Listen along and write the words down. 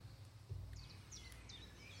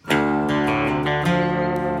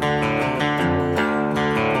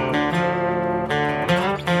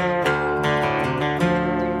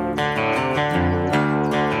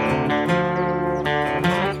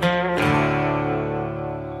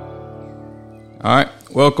All right,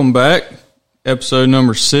 welcome back. Episode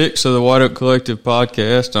number 6 of the White Oak Collective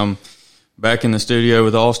podcast. I'm back in the studio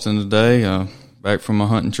with Austin today, back from a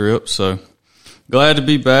hunting trip. So glad to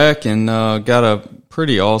be back and got a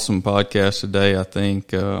pretty awesome podcast today, I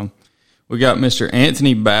think. We got Mr.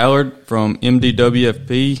 Anthony Ballard from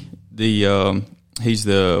MDWFP.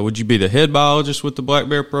 Would you be the head biologist with the black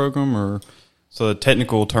bear program, or? So the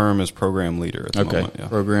technical term is program leader at the moment. Yeah.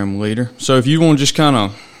 Program leader. So if you want to just kind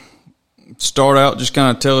of start out, just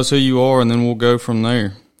kind of tell us who you are, and then we'll go from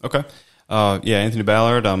there. Okay. Anthony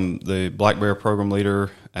Ballard. I'm the black bear program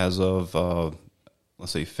leader as of,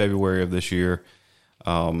 February of this year.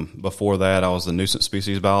 Before that, I was the nuisance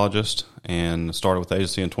species biologist and started with the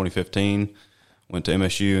agency in 2015. Went to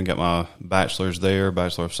MSU and got my bachelor's there,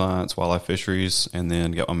 Bachelor of Science, Wildlife Fisheries, and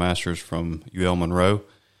then got my master's from UL Monroe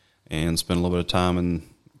and spent a little bit of time in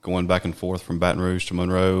going back and forth from Baton Rouge to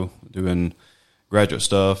Monroe, doing graduate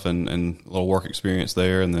stuff and a little work experience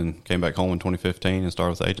there, and then came back home in 2015 and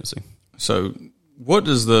started with the agency. So what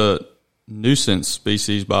does the nuisance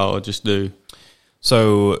species biologist do?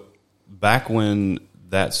 So back when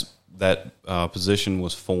that position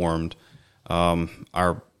was formed,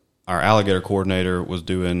 our alligator coordinator was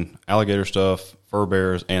doing alligator stuff, fur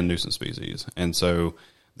bears, and nuisance species. And so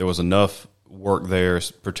there was enough work there,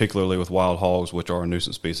 particularly with wild hogs, which are a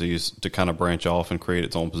nuisance species, to kind of branch off and create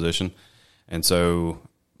its own position. And so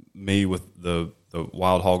me, with the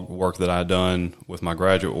wild hog work that I'd done with my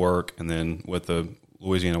graduate work and then with the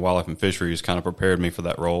Louisiana Wildlife and Fisheries, kind of prepared me for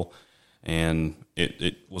that role. And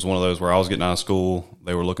it was one of those where I was getting out of school,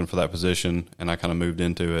 they were looking for that position, and I kind of moved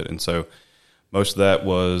into it. And so most of that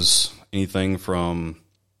was anything from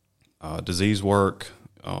disease work,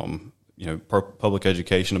 public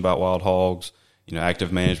education about wild hogs,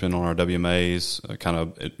 active management on our WMAs,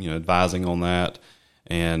 advising on that,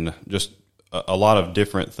 and just a lot of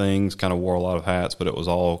different things. Kind of wore a lot of hats, but it was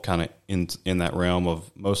all kind of in that realm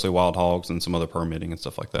of mostly wild hogs and some other permitting and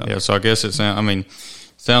stuff like that. Yeah, so I guess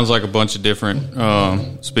sounds like a bunch of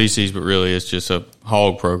different species, but really it's just a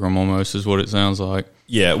hog program almost is what it sounds like.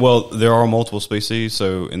 Yeah, well, there are multiple species.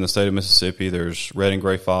 So in the state of Mississippi, there's red and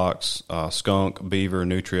gray fox, skunk, beaver,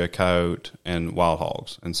 nutria, coyote, and wild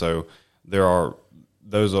hogs. And so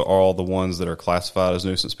those are all the ones that are classified as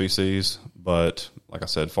nuisance species. But like I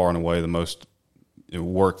said, far and away the most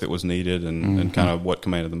work that was needed and kind of what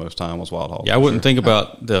commanded the most time was wild hogs. Yeah, I wouldn't think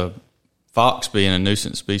about the fox being a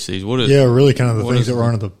nuisance species. What is? Yeah, really, kind of the things that were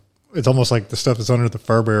under the. It's almost like the stuff that's under the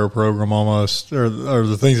fur bearer program, almost, or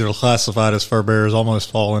the things that are classified as fur bearers almost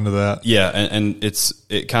fall into that. Yeah, and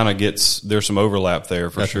it kind of gets, there's some overlap there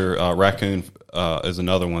for sure. Raccoon is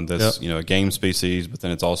another one that's a game species, but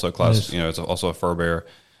then it's also it's also a fur bearer,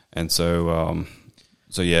 and so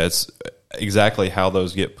it's exactly how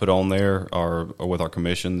those get put on there are with our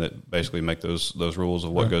commission that basically make those rules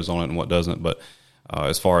of what goes on it and what doesn't, but.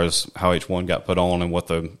 As far as how each one got put on and what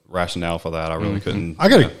the rationale for that, I really couldn't. I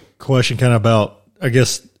got a question kind of about, I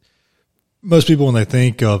guess, most people when they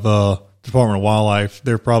think of Department of Wildlife,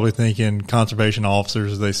 they're probably thinking conservation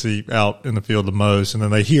officers they see out in the field the most, and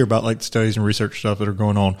then they hear about like the studies and research stuff that are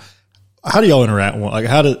going on. How do y'all interact? Like,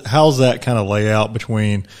 how's that kind of lay out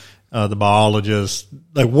between the biologists?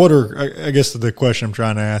 Like, I guess the question I'm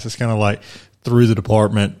trying to ask is kind of like through the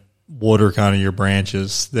department, what are kind of your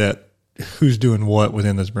branches that, who's doing what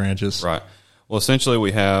within those branches? Right. Well, essentially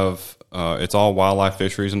we have, it's all wildlife,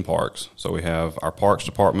 fisheries, and parks. So we have our parks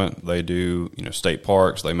department. They do, state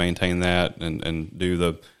parks. They maintain that and do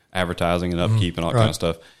the advertising and upkeep and all that kind of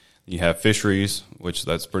stuff. You have fisheries, which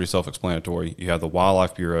that's pretty self-explanatory. You have the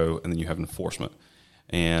Wildlife Bureau, and then you have enforcement.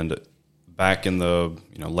 And back in the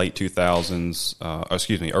late 2000s,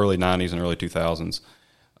 early 90s and early 2000s,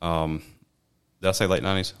 did I say late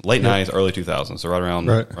 90s? Late 90s, early 2000s, so right around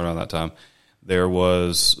that time. There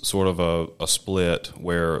was sort of a split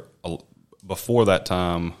where before that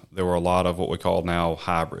time, there were a lot of what we call now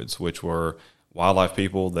hybrids, which were wildlife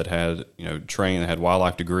people that had, trained, that had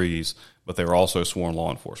wildlife degrees, but they were also sworn law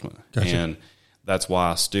enforcement. Gotcha. And that's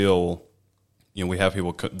why still, we have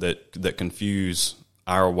people that confuse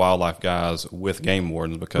our wildlife guys with game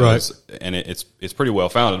wardens because, and it's pretty well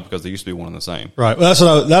founded because they used to be one and the same. Right.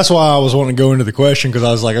 Well, that's why I was wanting to go into the question, because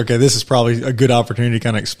I was like, okay, this is probably a good opportunity to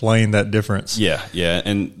kind of explain that difference. Yeah.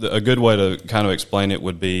 And a good way to kind of explain it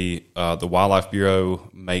would be the Wildlife Bureau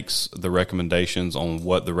makes the recommendations on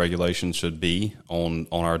what the regulations should be on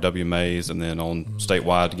our WMAs and then on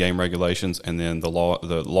statewide game regulations, and then the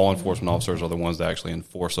law enforcement officers are the ones that actually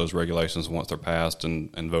enforce those regulations once they're passed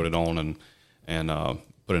and voted on and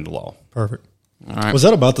put into law. Perfect. All right. Was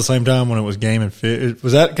that about the same time when it was Game and Fish?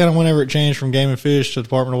 Was that kind of whenever it changed from Game and Fish to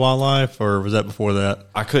Department of Wildlife, or was that before that?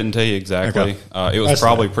 I couldn't tell you exactly. Okay. It was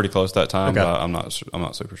probably pretty close that time, Okay. but I'm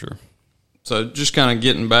not super sure. So just kind of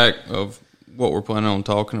getting back of what we're planning on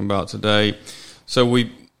talking about today. So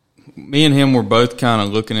me and him were both kind of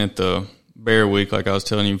looking at the Bear Week, like I was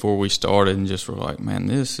telling you before we started, and just were like, man,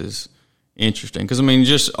 this is interesting. Because, I mean, you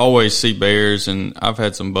just always see bears, and I've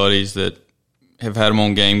had some buddies that have had them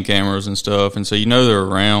on game cameras and stuff, and so you know they're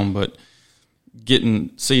around, but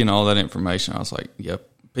seeing all that information, I was like, yep,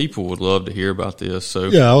 people would love to hear about this. So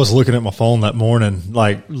Yeah, I was looking at my phone that morning,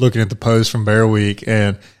 like looking at the post from Bear Week,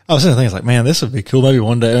 and I was thinking, like, man, this would be cool. Maybe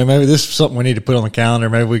one day, maybe this is something we need to put on the calendar.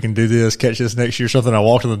 Maybe we can do this, catch this next year, something. I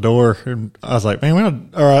walked in the door, and I was like, man,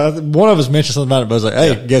 one of us mentioned something about it, but I was like,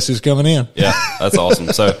 hey, guess who's coming in? Yeah, that's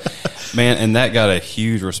awesome. So, man, and that got a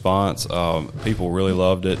huge response. People really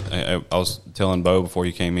loved it. I was telling Bo before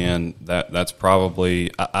you came in that's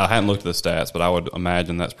probably, I hadn't looked at the stats, but I would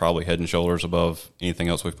imagine that's probably head and shoulders above anything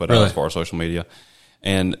else we've put out as far as social media.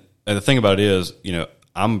 And the thing about it is,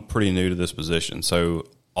 I'm pretty new to this position, so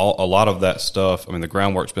a lot of that stuff, I mean, the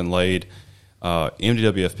groundwork's been laid.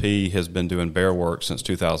 MDWFP has been doing bear work since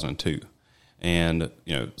 2002. And,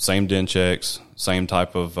 same den checks, same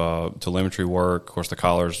type of telemetry work. Of course, the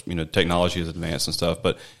collars, technology is advanced and stuff,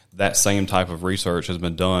 but that same type of research has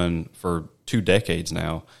been done for 2 decades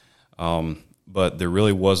now. But there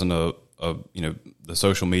really wasn't the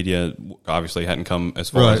social media obviously hadn't come as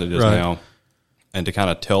far as it is now. And to kind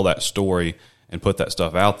of tell that story and put that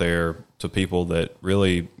stuff out there to people that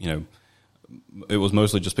really, it was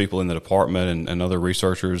mostly just people in the department and other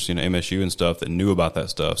researchers, MSU and stuff that knew about that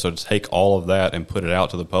stuff. So to take all of that and put it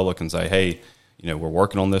out to the public and say, hey, we're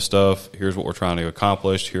working on this stuff. Here's what we're trying to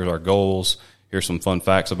accomplish. Here's our goals. Here's some fun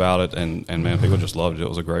facts about it. And man, people just loved it. It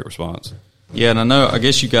was a great response. Yeah, and I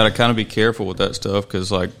guess you got to kind of be careful with that stuff because,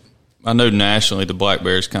 like, I know nationally the black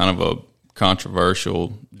bear is kind of a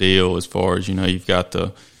controversial deal as far as, you've got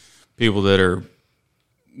the people that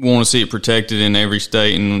want to see it protected in every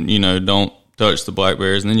state and, don't touch the black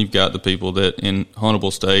bears. And then you've got the people that in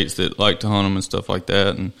huntable states that like to hunt them and stuff like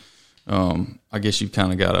that. And I guess you've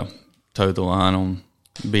kind of got to toe the line on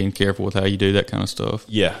being careful with how you do that kind of stuff.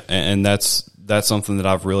 Yeah, and that's something that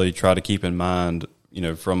I've really tried to keep in mind,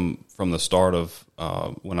 from the start of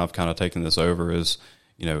when I've kind of taken this over is,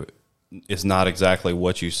 it's not exactly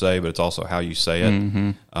what you say, but it's also how you say it.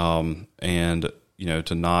 Mm-hmm. And,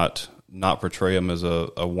 to not portray them as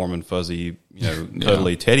a warm and fuzzy,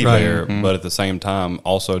 cuddly teddy bear, mm-hmm. but at the same time,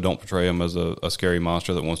 also don't portray them as a scary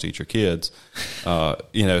monster that wants to eat your kids. So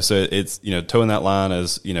it's, towing that line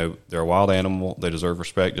as, they're a wild animal. They deserve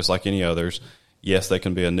respect just like any others. Yes, they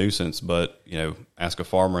can be a nuisance, but, ask a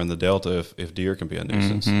farmer in the Delta if deer can be a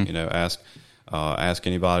nuisance. Mm-hmm. Ask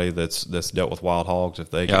anybody that's dealt with wild hogs if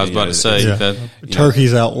they can. Yeah, I was about to say that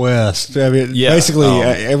turkeys out west. I mean, basically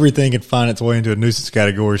everything can find its way into a nuisance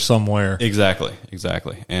category somewhere. Exactly.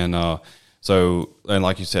 And and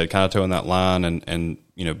like you said, kind of towing that line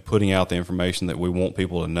and putting out the information that we want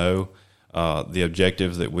people to know, the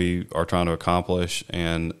objectives that we are trying to accomplish,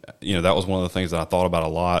 and that was one of the things that I thought about a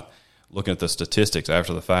lot. Looking at the statistics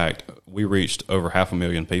after the fact, we reached over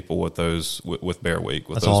 500,000 people with those with Bear Week,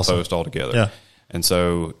 with That's those awesome. posts altogether. Yeah. And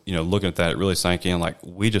so, looking at that, it really sank in. Like,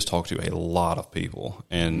 we just talked to a lot of people,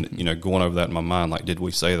 and going over that in my mind, like, did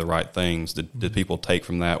we say the right things? Did people take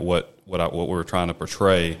from that what we were trying to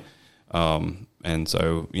portray? And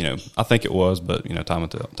so, I think it was, but time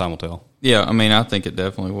will tell. Yeah, I mean, I think it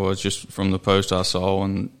definitely was just from the post I saw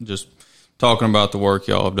and just talking about the work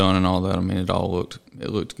y'all have done and all that. I mean, it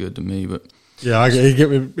looked good to me. But yeah, he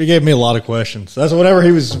gave me a lot of questions. That's whenever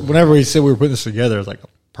he said we were putting this together, I was like,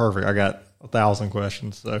 perfect. I got 1,000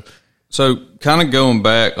 questions. So kind of going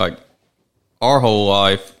back, like our whole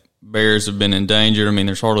life, bears have been endangered. I mean,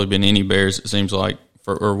 there's hardly been any bears, it seems like,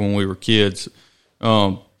 or when we were kids.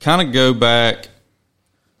 Kind of go back,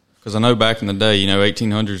 because I know back in the day,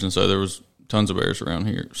 1800s and so, there was tons of bears around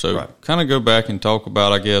here. So kind of go back and talk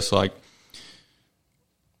about, I guess, like,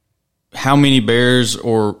 how many bears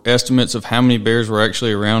or estimates of how many bears were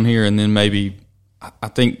actually around here, and then maybe I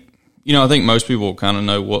think most people kind of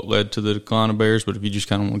know what led to the decline of bears, but if you just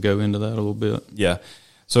kind of want to go into that a little bit. Yeah.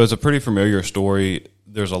 So it's a pretty familiar story.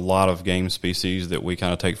 There's a lot of game species that we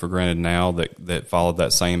kind of take for granted now that followed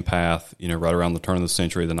that same path, right around the turn of the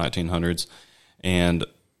century, the 1900s. And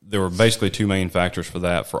there were basically 2 main factors for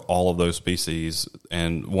that, for all of those species.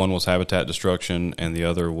 And one was habitat destruction, and the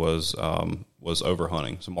other was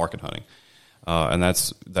overhunting, so market hunting. And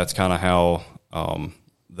that's kind of how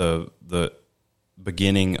the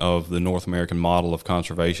beginning of the North American model of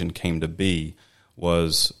conservation came to be,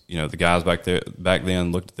 was, the guys back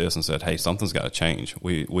then looked at this and said, hey, something's got to change.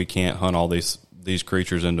 We can't hunt all these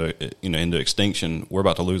creatures into extinction. We're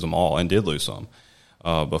about to lose them all, and did lose some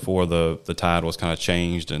before the tide was kind of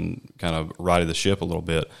changed and kind of righted the ship a little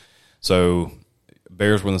bit. So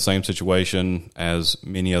bears were in the same situation as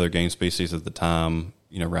many other game species at the time,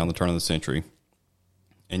 around the turn of the century.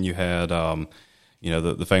 And you had,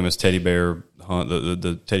 the famous teddy bear hunt,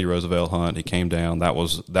 the Teddy Roosevelt hunt. He came down. That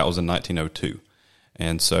was in 1902.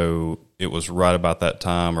 And so it was right about that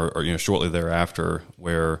time or shortly thereafter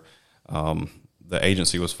where the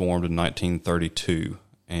agency was formed in 1932.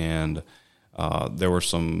 And there were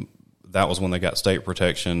that was when they got state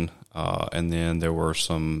protection. And then there were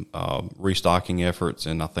some restocking efforts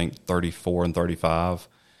in, I think, 34 and 35.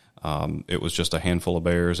 It was just a handful of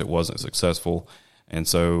bears. It wasn't successful. And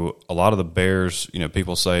so a lot of the bears,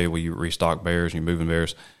 people say, well, you restock bears and you're moving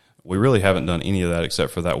bears. We really haven't done any of that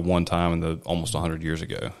except for that one time almost 100 years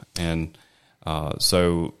ago. And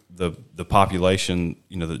so the population,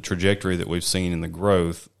 the trajectory that we've seen in the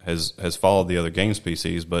growth has followed the other game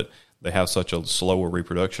species, but they have such a slower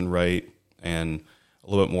reproduction rate and a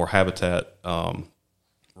little bit more habitat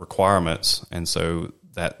requirements. And so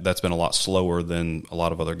that's been a lot slower than a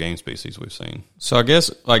lot of other game species we've seen. So I guess,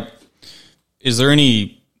 is there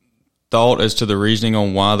any thought as to the reasoning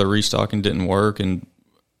on why the restocking didn't work, and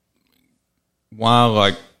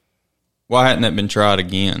why hadn't that been tried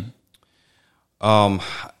again?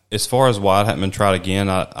 As far as why it hadn't been tried again,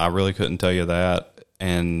 I really couldn't tell you that.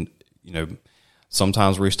 And,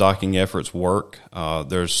 sometimes restocking efforts work.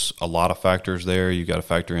 There's a lot of factors there. You got to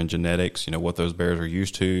factor in genetics, what those bears are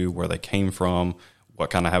used to, where they came from,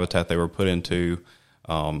 what kind of habitat they were put into.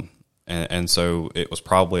 And so it was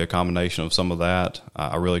probably a combination of some of that.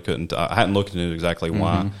 I really couldn't. I hadn't looked into exactly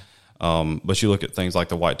why. But you look at things like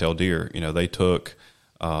the white-tailed deer. They took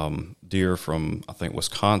deer from, I think,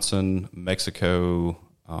 Wisconsin, Mexico,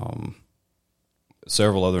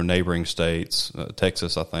 several other neighboring states,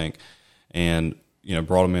 Texas, I think, and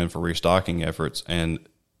brought them in for restocking efforts. And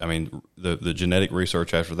I mean, the genetic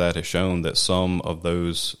research after that has shown that some of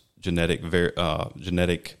those genetic,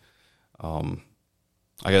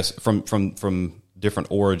 I guess from different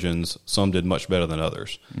origins, some did much better than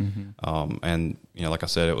others. And, like I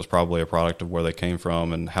said, it was probably a product of where they came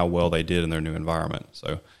from and how well they did in their new environment.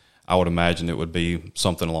 So I would imagine it would be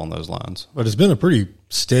something along those lines. But it's been a pretty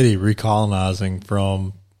steady recolonizing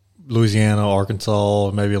from Louisiana,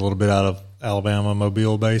 Arkansas, maybe a little bit out of Alabama,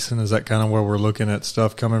 Mobile Basin. Is that kind of where we're looking at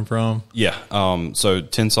stuff coming from? Yeah. So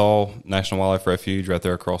Tensas National Wildlife Refuge right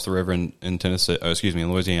there across the river in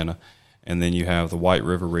Louisiana. And then you have the White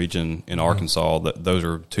River region in Arkansas. Those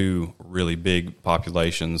are two really big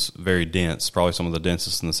populations, very dense, probably some of the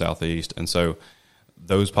densest in the southeast. And so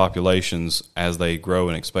those populations, as they grow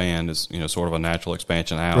and expand, is sort of a natural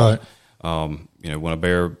expansion out. Right. When a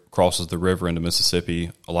bear crosses the river into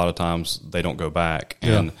Mississippi, a lot of times they don't go back,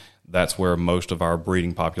 and that's where most of our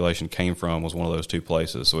breeding population came from, was one of those two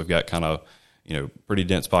places. So we've got kind of pretty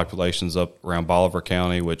dense populations up around Bolivar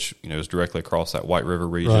County, which, is directly across that White River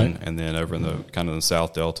region, and then over in the kind of the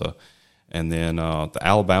South Delta. And then the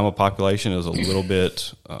Alabama population is a little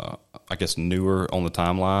bit, I guess, newer on the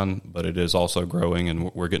timeline, but it is also growing,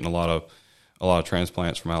 and we're getting a lot of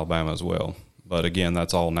transplants from Alabama as well. But again,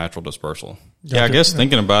 that's all natural dispersal. Yeah, I guess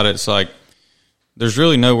thinking about it, it's like there's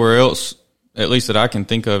really nowhere else, at least that I can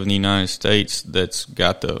think of in the United States, that's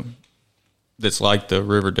like the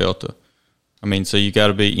river delta. I mean, so you got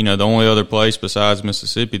to be, the only other place besides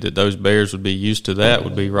Mississippi that those bears would be used to that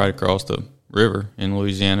would be right across the river in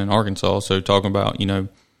Louisiana and Arkansas. So talking about,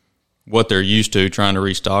 what they're used to, trying to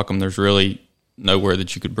restock them, there's really nowhere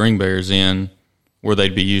that you could bring bears in where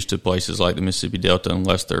they'd be used to places like the Mississippi Delta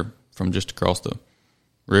unless they're from just across the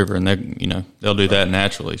river, and they'll do that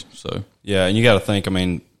naturally. So yeah, and you got to think, I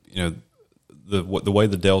mean, the way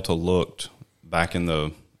the Delta looked back in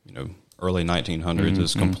the early 1900s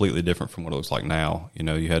is completely different from what it looks like now.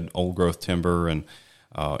 You had old growth timber, and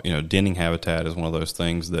denning habitat is one of those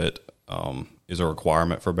things that is a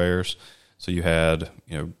requirement for bears. So you had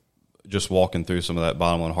just walking through some of that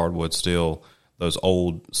bottomland hardwood still, those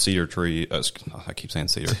old cedar tree. I keep saying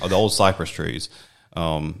cedar. The old cypress trees.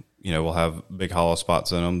 Will have big hollow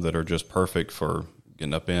spots in them that are just perfect for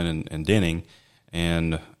getting up in and denning.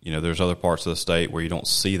 And, there's other parts of the state where you don't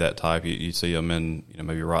see that type. You see them in,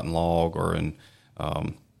 maybe rotten log or in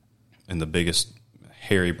the biggest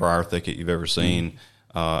hairy briar thicket you've ever seen.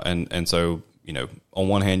 And so, on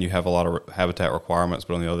one hand you have a lot of habitat requirements,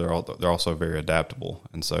 but on the other, they're also very adaptable.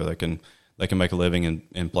 And so they can make a living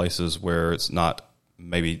in places where it's not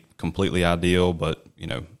maybe completely ideal, but,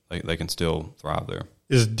 they can still thrive there.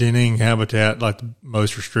 Is denning habitat like the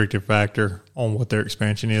most restrictive factor on what their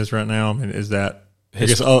expansion is right now? I mean, is that, I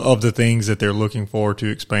guess, of the things that they're looking for to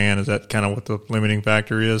expand, is that kind of what the limiting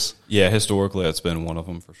factor is? Yeah, historically, that's been one of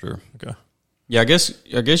them for sure. Okay. Yeah, I guess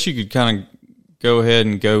you could kind of go ahead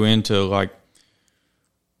and go into like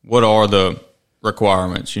what are the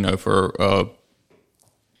requirements, for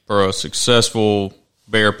a successful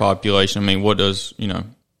bear population. I mean, what does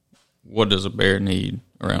a bear need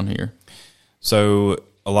around here? So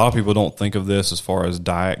a lot of people don't think of this as far as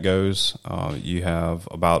diet goes. You have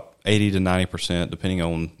about 80 to 90%, depending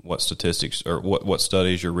on what statistics or what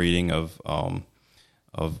studies you're reading of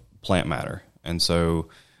plant matter. And so,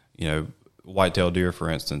 white-tailed deer, for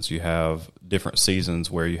instance, you have different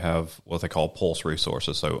seasons where you have what they call pulse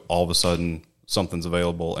resources. So all of a sudden something's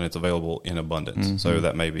available, and it's available in abundance. Mm-hmm. So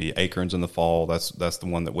that may be acorns in the fall. That's the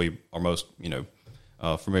one that we are most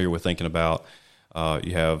familiar with thinking about.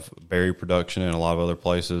 You have berry production in a lot of other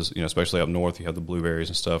places, especially up north. You have the blueberries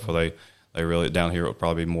and stuff where they really, down here it would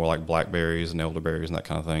probably be more like blackberries and elderberries and that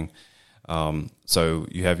kind of thing. So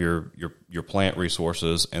you have your plant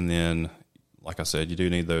resources, and then, like I said, you do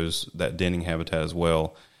need that denning habitat as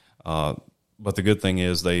well. But the good thing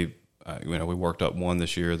is we worked up one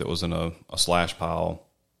this year that was in a slash pile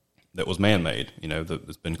that was man-made,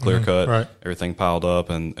 that's been clear cut, right. Everything piled up,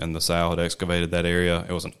 and the sow had excavated that area.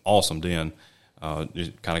 It was an awesome den.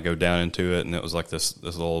 You kind of go down into it, and it was like this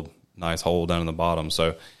little nice hole down in the bottom.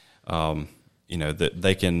 So, that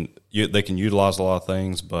they can utilize a lot of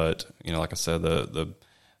things, but like I said,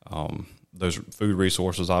 those food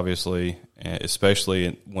resources, obviously,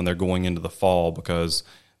 especially when they're going into the fall, because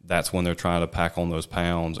that's when they're trying to pack on those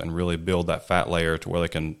pounds and really build that fat layer to where they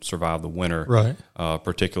can survive the winter. Right.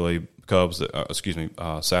 Particularly sows that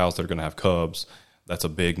are going to have cubs. That's a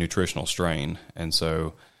big nutritional strain, and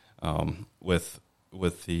so. With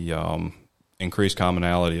the increased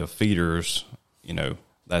commonality of feeders,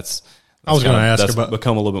 that's I was going to ask about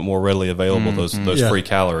become a little bit more readily available. Those free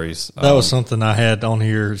calories. That was something I had on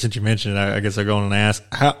here since you mentioned it. I guess I'm going to ask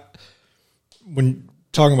how, when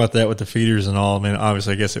talking about that with the feeders and all. I mean,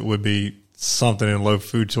 obviously, I guess it would be something in low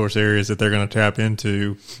food source areas that they're going to tap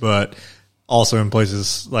into, but also in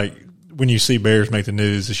places like when you see bears make the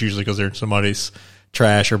news, it's usually because they're in somebody's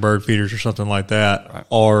trash or bird feeders or something like that, right.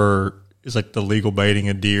 Or is like the legal baiting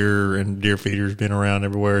of deer and deer feeders being around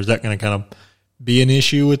everywhere. Is that going to kind of be an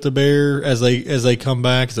issue with the bear as they come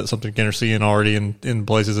back? Is that something you're seeing already in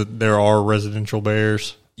places that there are residential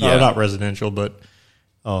bears? Yeah. Not residential, but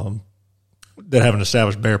that have an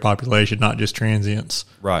established bear population, not just transients.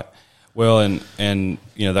 Right. Well, and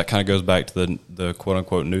that kind of goes back to the quote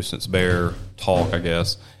unquote nuisance bear talk, I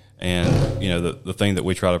guess. And, the thing that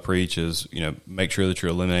we try to preach is, make sure that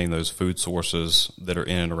you're eliminating those food sources that are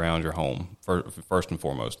in and around your home, first and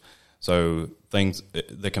foremost. So things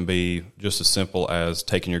that can be just as simple as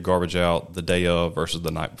taking your garbage out the day of versus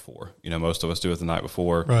the night before. Most of us do it the night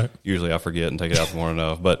before. Right. Usually I forget and take it out the morning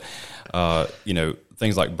of. But,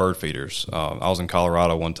 things like bird feeders. I was in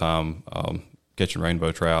Colorado one time catching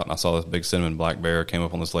rainbow trout, and I saw this big cinnamon black bear came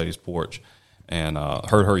up on this lady's porch and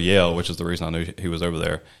heard her yell, which is the reason I knew he was over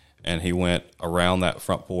there. And he went around that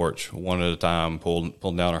front porch one at a time, pulled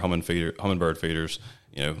down our hummingbird feeders,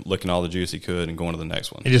 licking all the juice he could and going to the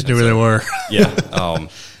next one. He just knew where they were. Yeah.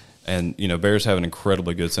 And, bears have an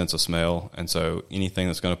incredibly good sense of smell. And so anything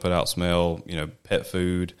that's going to put out smell, pet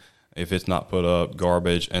food, if it's not put up,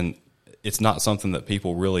 garbage, and it's not something that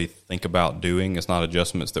people really think about doing. It's not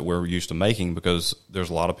adjustments that we're used to making because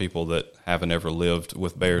there's a lot of people that haven't ever lived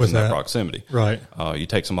with bears in that proximity. Right. You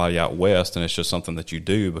take somebody out west and it's just something that you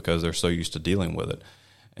do because they're so used to dealing with it.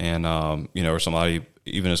 And, or somebody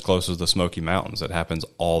even as close as the Smoky Mountains, it happens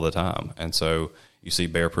all the time. And so you see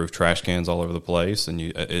bear-proof trash cans all over the place, and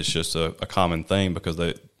it's just a common thing because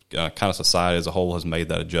the kind of society as a whole has made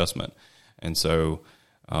that adjustment. And so,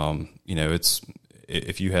 it's,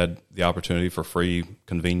 if you had the opportunity for free,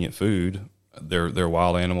 convenient food, they're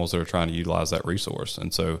wild animals that are trying to utilize that resource.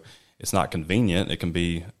 And so it's not convenient. It can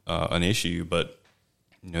be an issue, but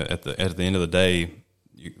at the end of the day,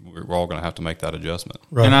 we're all going to have to make that adjustment.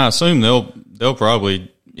 Right. And I assume they'll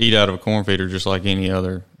probably eat out of a corn feeder just like any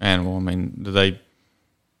other animal. I mean, do they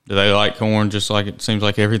like corn just like it seems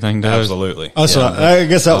like everything does? Absolutely. Oh, so I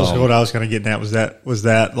guess that was what I was kind of getting at. Was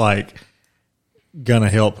that like going to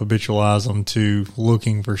help habitualize them to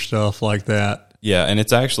looking for stuff like that? Yeah, and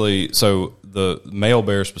it's actually, so the male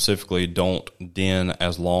bears specifically don't den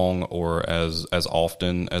as long or as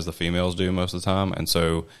often as the females do most of the time. And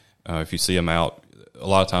so if you see them out, a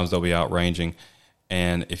lot of times they'll be out ranging.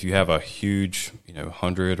 And if you have a huge,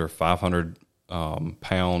 100 or 500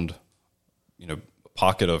 pound,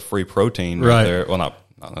 pocket of free protein Right. there. Well, not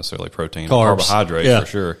necessarily protein, but Carbs. carbohydrates Yeah. for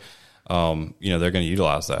sure. They're going to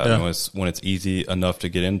utilize that. Yeah. And when it's easy enough to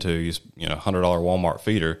get into, $100 Walmart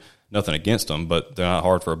feeder, nothing against them, but they're not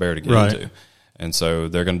hard for a bear to get Right. into. And so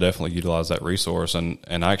they're going to definitely utilize that resource. And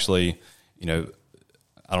actually,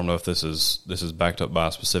 I don't know if this is backed up by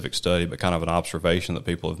a specific study, but kind of an observation that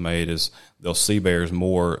people have made is they'll see bears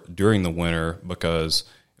more during the winter because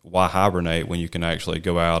why hibernate when you can actually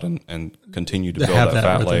go out and continue to build have that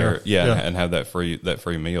that fat layer, with them. Yeah. and have that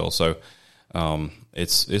free meal. So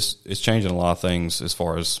it's changing a lot of things as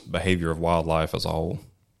far as behavior of wildlife as a whole.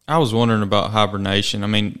 I was wondering about hibernation. I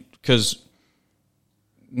mean, because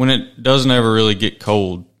when it doesn't ever really get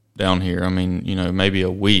cold down here, I mean, maybe a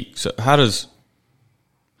week. So how does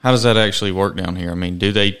that actually work down here? I mean,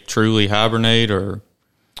 do they truly hibernate or?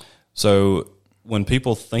 So when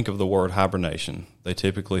people think of the word hibernation, they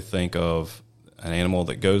typically think of an animal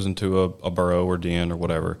that goes into a burrow or den or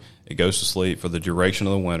whatever. It goes to sleep for the duration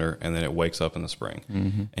of the winter, and then it wakes up in the spring.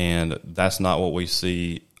 Mm-hmm. And that's not what we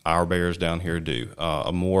see our bears down here do.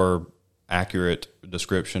 A more accurate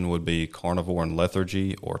description would be carnivore and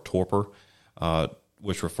lethargy or torpor,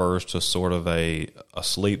 which refers to sort of a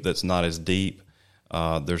sleep that's not as deep.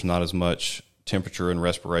 There's not as much temperature and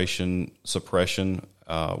respiration suppression,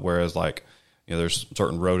 whereas there's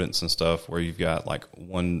certain rodents and stuff where you've got like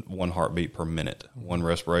one heartbeat per minute, one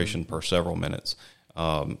respiration per several minutes.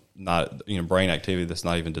 Not brain activity that's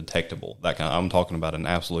not even detectable. I'm talking about an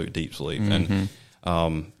absolute deep sleep. Mm-hmm.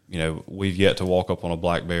 And we've yet to walk up on a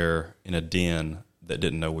black bear in a den that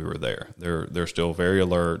didn't know we were there. They're still very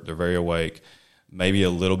alert. They're very awake. Maybe a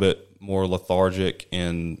little bit more lethargic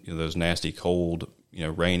in those nasty cold,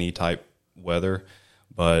 rainy type weather,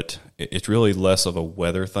 but it's really less of a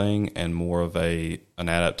weather thing and more of an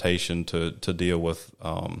adaptation to deal with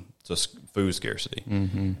just food scarcity.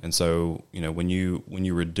 Mm-hmm. And so when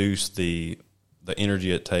you reduce the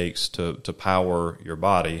energy it takes to power your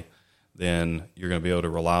body, then you're going to be able to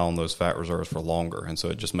rely on those fat reserves for longer, and so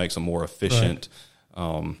it just makes them more efficient.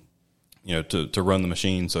 Right. To run the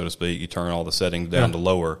machine, so to speak, you turn all the settings down to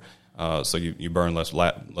lower, so you burn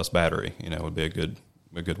less battery. Would be a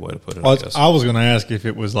good way to put it. Well, I guess. I was going to ask if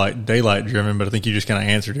it was like daylight driven, but I think you just kind of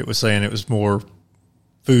answered it with saying it was more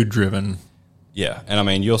food driven. Yeah, and I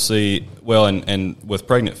mean you'll see. Well, and with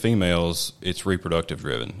pregnant females, it's reproductive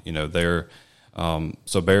driven. They're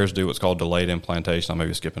so bears do what's called delayed implantation. I may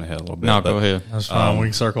be skipping ahead a little bit. No, go ahead. That's fine. We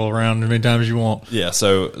can circle around as many times as you want. Yeah,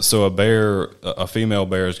 so a female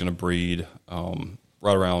bear is going to breed right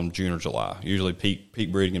around June or July. Usually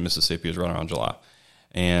peak breeding in Mississippi is right around July,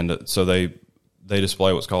 and so they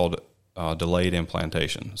display what's called delayed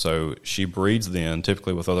implantation. So she breeds then,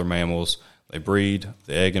 typically with other mammals. They breed,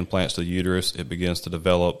 the egg implants to the uterus, it begins to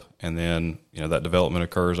develop, and then that development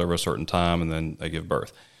occurs over a certain time, and then they give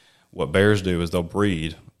birth. What bears do is they'll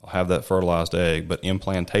breed, have that fertilized egg, but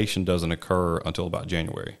implantation doesn't occur until about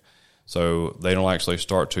January. So they don't actually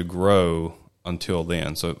start to grow until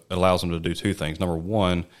then. So it allows them to do two things. Number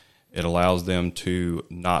one, it allows them to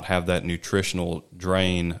not have that nutritional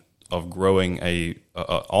drain of growing a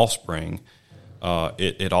offspring.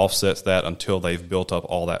 It offsets that until they've built up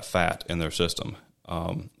all that fat in their system.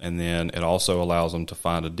 And then it also allows them to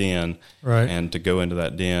find a den, right, and to go into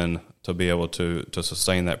that den to be able to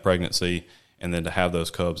sustain that pregnancy, and then to have those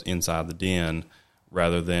cubs inside the den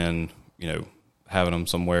rather than having them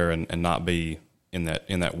somewhere and not be in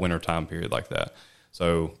that winter time period like that.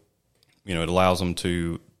 So it allows them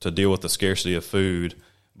to deal with the scarcity of food,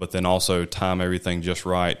 but then also time everything just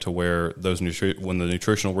right to where those when the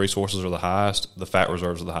nutritional resources are the highest, the fat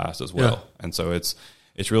reserves are the highest as well. Yeah. And so it's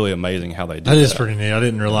really amazing how they do that. That is pretty neat. I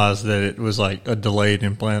didn't realize that it was like a delayed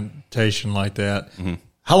implantation like that. Mm-hmm.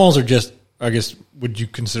 How long is would you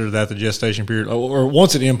consider that the gestation period? Or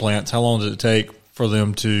once it implants, how long does it take for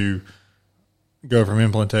them to go from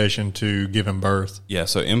implantation to giving birth? Yeah,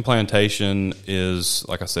 so implantation is,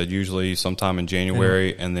 like I said, usually sometime in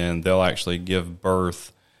January, and then they'll actually give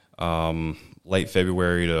birth late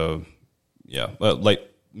February to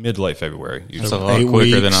mid to late February. It's a lot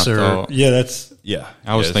quicker than I thought. Yeah,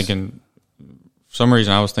 I was thinking, for some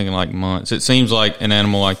reason, I was thinking like months. It seems like an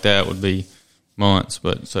animal like that would be months,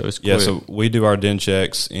 but so it's quick. Yeah, so we do our den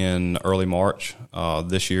checks in early March.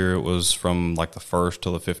 This year it was from like the 1st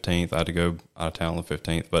till the 15th. I had to go out of town on the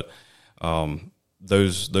 15th, but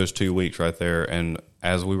those 2 weeks right there, and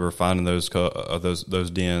as we were finding those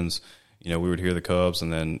dens, we would hear the cubs,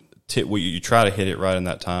 and then you try to hit it right in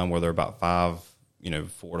that time where they're about 4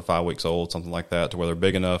 to 5 weeks old, something like that, to where they're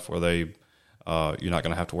big enough where they You're not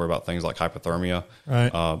going to have to worry about things like hypothermia,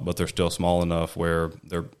 Right. But they're still small enough where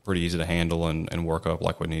they're pretty easy to handle and work up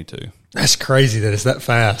like we need to. That's crazy that it's that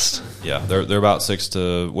fast. Yeah, they're about 6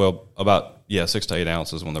 to 8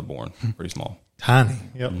 ounces when they're born. Pretty small. Tiny.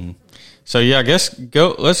 Yep. Mm-hmm. So yeah, I guess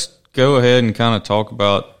let's go ahead and kind of talk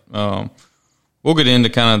about. We'll get into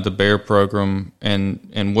kind of the bear program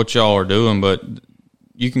and what y'all are doing, but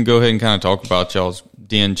you can go ahead and kind of talk about y'all's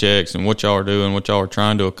den checks and what y'all are doing, what y'all are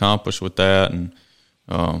trying to accomplish with that, and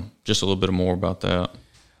just a little bit more about that.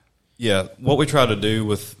 Yeah, what we try to do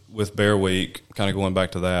with Bear Week, kind of going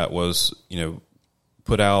back to that, was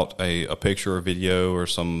put out a picture or video or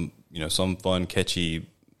some fun catchy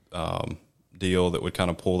deal that would kind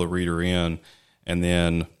of pull the reader in, and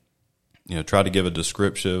then try to give a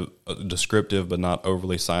descriptive but not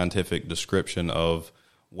overly scientific description of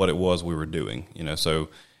what it was we were doing. So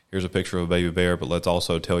here's a picture of a baby bear, but let's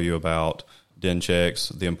also tell you about den checks,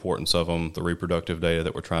 the importance of them, the reproductive data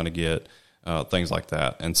that we're trying to get, things like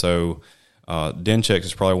that. And so den checks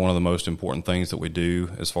is probably one of the most important things that we do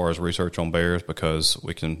as far as research on bears, because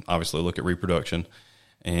we can obviously look at reproduction,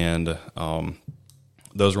 and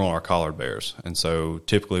those are on our collared bears. And so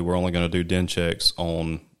typically we're only going to do den checks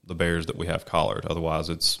on the bears that we have collared. Otherwise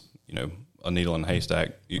it's a needle in a haystack.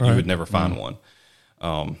 You would never find one.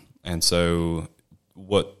 And so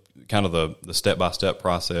what kind of the step-by-step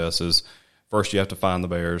process is, first you have to find the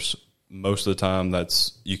bears. Most of the time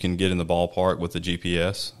you can get in the ballpark with the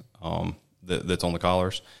GPS that's on the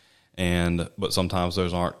collars, but sometimes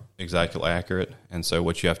those aren't exactly accurate. And so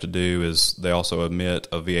what you have to do is they also emit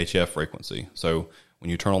a VHF frequency. So when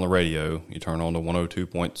you turn on the radio, you turn on to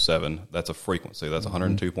 102.7. That's a frequency. That's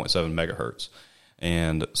 102.7 megahertz.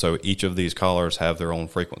 And so each of these collars have their own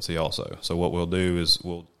frequency also. So what we'll do is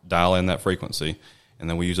we'll dial in that frequency, and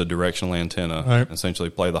then we use a directional antenna, right, essentially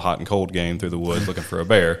play the hot and cold game through the woods looking for a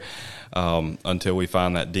bear until we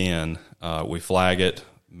find that den. We flag it,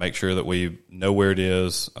 make sure that we know where it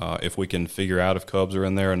is. If we can figure out if cubs are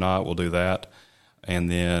in there or not, we'll do that. And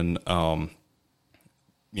then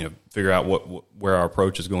figure out where our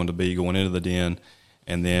approach is going to be going into the den,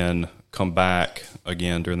 and then come back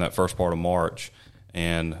again during that first part of March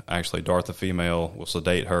and actually dart the female. We'll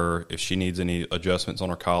sedate her. If she needs any adjustments on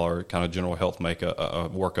her collar, kind of general health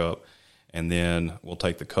workup, and then we'll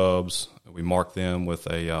take the cubs. We mark them with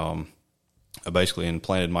a basically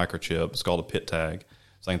implanted microchip. It's called a pit tag.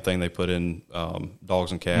 Same thing they put in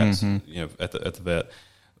dogs and cats, at the vet,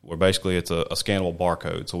 where basically it's a scannable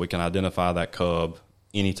barcode, so we can identify that cub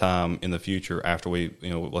anytime in the future after we,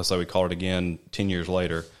 let's say we call it again 10 years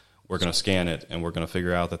later. We're going to scan it, and we're going to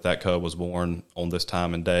figure out that cub was born on this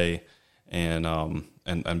time and day, and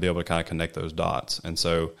be able to kind of connect those dots. And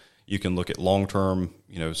so you can look at long-term,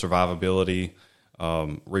 survivability,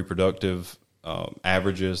 reproductive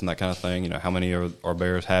averages, and that kind of thing. How many are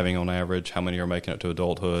bears having on average? How many are making it to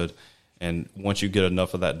adulthood? And once you get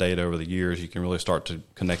enough of that data over the years, you can really start to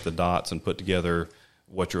connect the dots and put together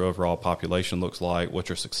what your overall population looks like, what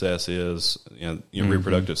your success is, your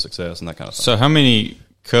reproductive success, and that kind of stuff. So how many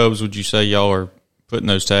cubs would you say y'all are putting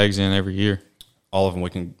those tags in every year? All of them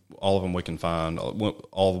we can find, all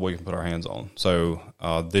of them we can put our hands on. So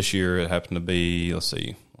this year it happened to be, let's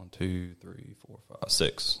see, 1, 2, 3, 4, 5,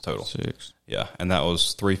 6 total. 6. Yeah, and that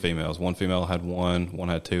was 3 females. One female had 1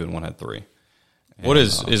 had 2, and 1 had 3. And, what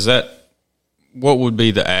is that? What would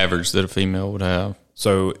be the average that a female would have?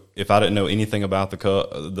 So if I didn't know anything about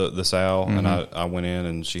the sow, and I went in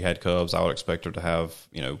and she had cubs, I would expect her to have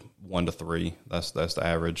 1 to 3. That's the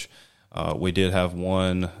average. We did have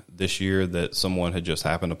one this year that someone had just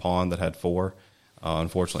happened upon that had 4.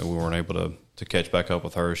 Unfortunately, we weren't able to catch back up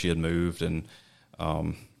with her. She had moved, and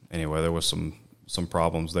anyway, there was some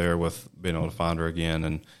problems there with being able to find her again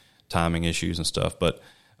and timing issues and stuff. But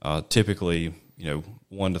typically,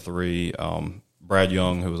 1 to 3. Brad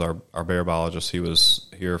Young, who was our bear biologist, he was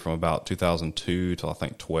here from about 2002 till I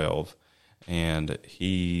think 12, and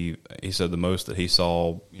he said the most that he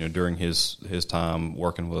saw during his time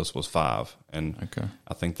working with us was 5, and okay.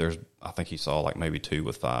 I think he saw like maybe 2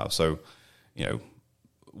 with 5. So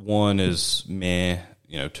 1 is meh,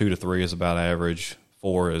 2 to 3 is about average,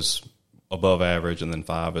 4 is above average, and then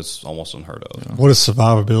 5 is almost unheard of. Yeah. What is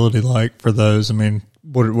survivability like for those? I mean,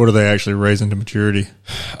 what are they actually raising to maturity?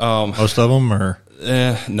 Most of them, or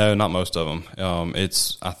no, not most of them.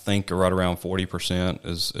 It's I think right around 40%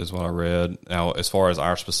 is what I read. Now, as far as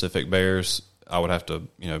our specific bears, I would have to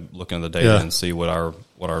look into the data and see what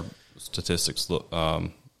our statistics look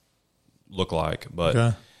like.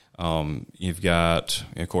 But you've got,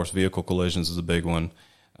 of course, vehicle collisions is a big one.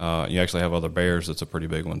 You actually have other bears that's a pretty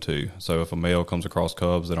big one too. So if a male comes across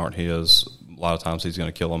cubs that aren't his, a lot of times he's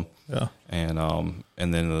going to kill them. Yeah. And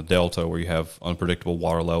then in the delta where you have unpredictable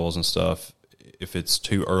water levels and stuff, if it's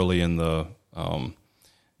too early in the kind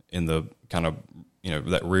of,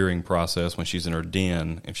 that rearing process when she's in her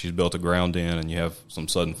den, if she's built a ground den and you have some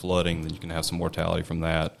sudden flooding, then you can have some mortality from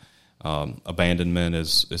that. Abandonment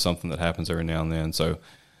is something that happens every now and then. So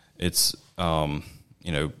it's,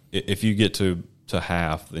 if you get to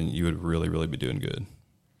half, then you would really, really be doing good.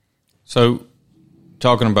 So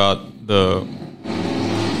talking about the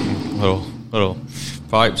little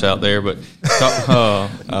pipes out there, but it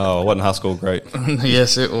wasn't high school great.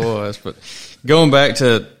 Yes, it was. But going back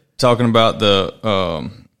to talking about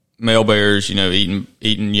the male bears,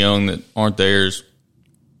 eating young that aren't theirs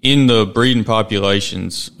in the breeding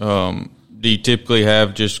populations. Do you typically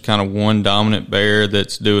have just kind of one dominant bear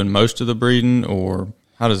that's doing most of the breeding, or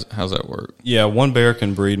how's that work? Yeah, one bear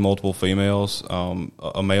can breed multiple females.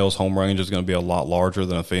 A male's home range is going to be a lot larger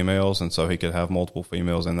than a female's, and so he could have multiple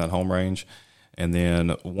females in that home range. And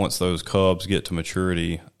then once those cubs get to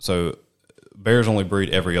maturity, so bears only breed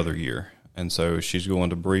every other year, and so she's going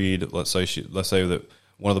to breed. Let's say that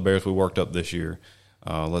one of the bears we worked up this year,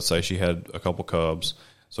 let's say she had a couple cubs.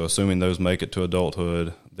 So assuming those make it to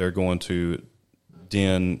adulthood, they're going to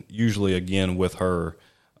den usually again with her,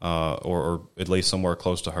 or at least somewhere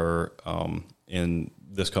close to her in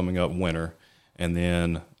this coming up winter. And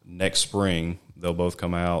then next spring, they'll both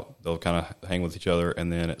come out. They'll kind of hang with each other. And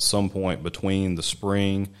then at some point between the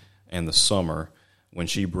spring and the summer, when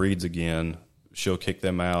she breeds again, she'll kick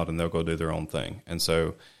them out and they'll go do their own thing. And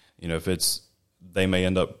so, they may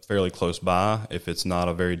end up fairly close by if it's not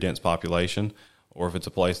a very dense population. Or if it's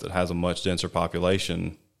a place that has a much denser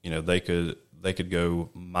population, they could go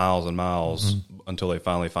miles and miles until they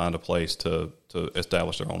finally find a place to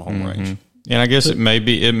establish their own home range. And I guess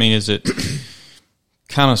is it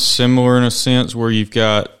kind of similar in a sense where you've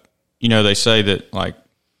got, they say that like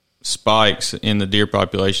spikes in the deer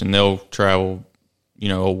population, they'll travel,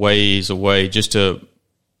 a ways away just to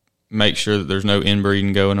make sure that there's no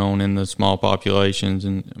inbreeding going on in the small populations.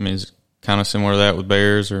 And is kind of similar to that with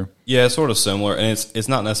bears, or? Yeah, it's sort of similar, and it's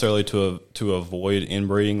not necessarily to avoid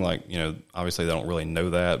inbreeding. Like, obviously they don't really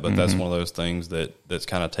know that, but that's one of those things that's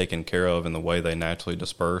kind of taken care of in the way they naturally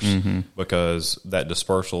disperse, because that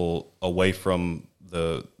dispersal away from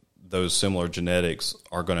those similar genetics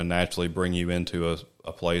are going to naturally bring you into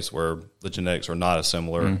a place where the genetics are not as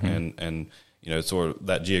similar, and sort of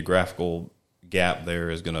that geographical gap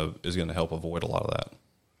there is going to help avoid a lot of that.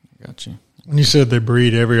 Gotcha. When you said they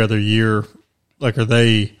breed every other year, like, are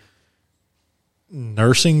they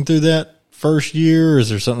nursing through that first year? Or is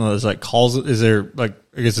there something that's like is there like,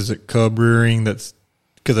 I guess, is it cub rearing? That's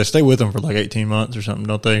because they stay with them for like 18 months or something,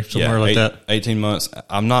 don't they? Somewhere like that. 18 months.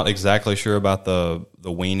 I'm not exactly sure about the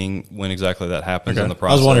weaning, when exactly that happens in the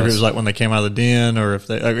process. I was wondering if it was like when they came out of the den, or if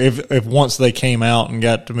if once they came out and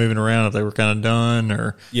got to moving around, if they were kind of done,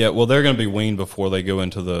 or. Yeah, well, they're going to be weaned before they go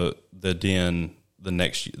into the den. The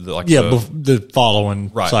next, the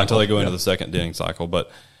following right cycle. Until they go into the second denning cycle.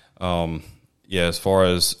 But as far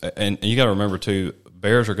as and you got to remember too,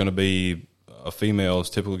 bears are going to be a female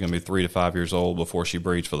is typically going to be 3 to 5 years old before she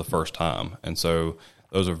breeds for the first time, and so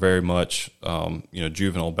those are very much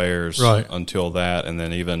juvenile bears until that, and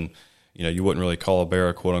then even you wouldn't really call a bear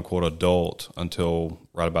a quote unquote adult until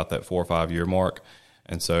right about that 4 or 5 year mark,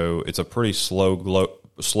 and so it's a pretty slow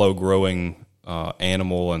growing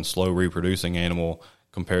animal and slow reproducing animal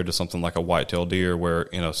compared to something like a white-tailed deer, where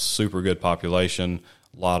in a super good population,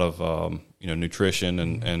 a lot of nutrition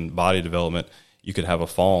and body development, you could have a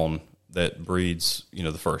fawn that breeds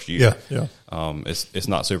the first year. It's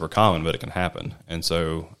not super common, but it can happen. And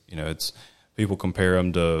so it's people compare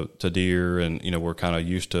them to deer, and we're kind of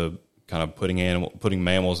used to kind of putting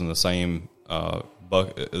mammals in the same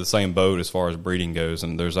boat as far as breeding goes,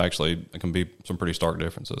 and it can be some pretty stark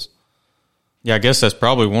differences. Yeah, I guess that's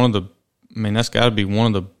probably that's got to be one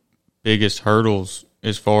of the biggest hurdles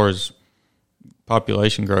as far as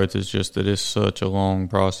population growth, is just that it's such a long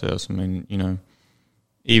process.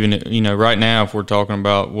 Even, right now, if we're talking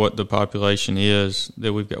about what the population is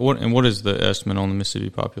that we've got, what is the estimate on the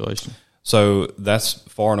Mississippi population? So that's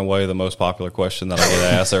far and away the most popular question that I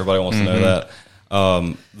get asked. Everybody wants to know that.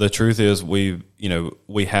 The truth is we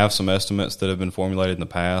have some estimates that have been formulated in the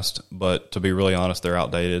past, but to be really honest, they're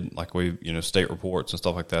outdated. Like state reports and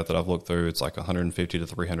stuff like that I've looked through, it's like 150 to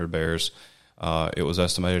 300 bears. It was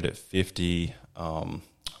estimated at 50. I'm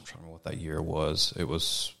trying to remember what that year was.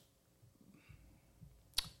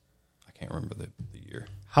 I can't remember the year.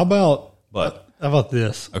 How about But how about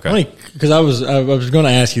this? Okay. Because I was going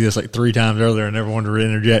to ask you this like 3 times earlier and never wanted to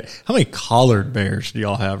interject. How many collared bears do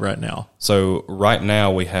y'all have right now? So right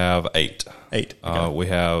now we have 8. 8. Okay. We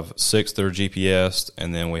have 6 that are GPS,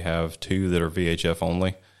 and then we have 2 that are VHF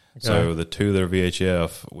only. Okay. So the 2 that are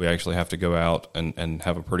VHF, we actually have to go out and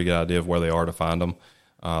have a pretty good idea of where they are to find them.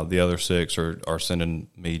 The other 6 are sending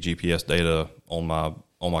me GPS data on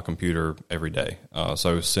my computer every day.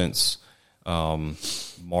 So since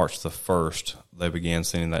March the 1st, they began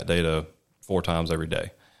sending that data 4 times every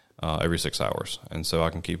day, every 6 hours, and so I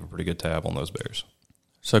can keep a pretty good tab on those bears.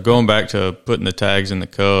 So going back to putting the tags in the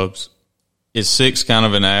cubs, is 6 kind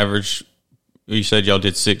of an average? You said y'all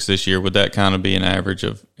did 6 this year. Would that kind of be an average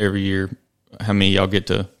of every year? How many y'all get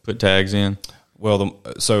to put tags in? Well,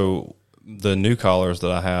 so the new collars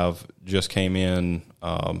that I have just came in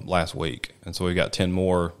last week, and so we got 10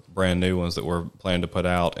 more brand new ones that we're planning to put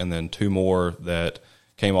out, and then 2 more that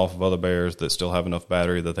came off of other bears that still have enough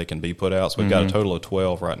battery that they can be put out. So we've got a total of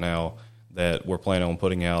 12 right now that we're planning on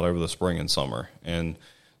putting out over the spring and summer. And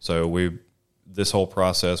so this whole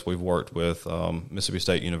process, we've worked with Mississippi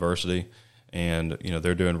State University, and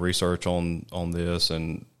they're doing research on this,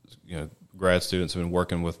 and grad students have been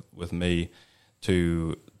working with me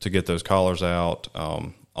to get those collars out.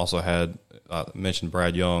 Also had mentioned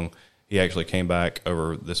Brad Young. He actually came back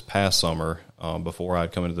over this past summer before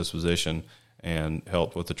I'd come into this position and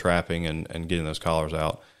helped with the trapping and getting those collars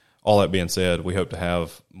out. All that being said, we hope to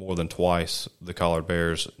have more than twice the collared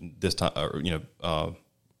bears this time,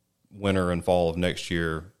 winter and fall of next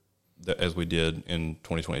year as we did in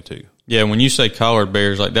 2022. Yeah, when you say collared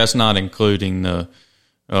bears, like that's not including the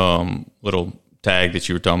little tag that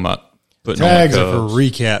you were talking about. Tags are for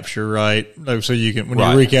recapture, right? So you can, when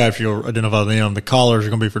you recapture, you'll identify them. The collars are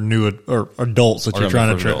going to be for new or adults that you're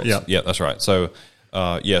trying to trap. Yeah, that's right. So,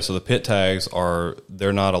 so the pit tags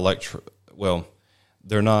they're not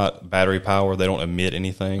they're not battery powered. They don't emit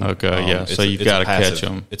anything. Okay, so you've got to catch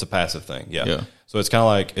them. It's a passive thing. Yeah. So it's kind of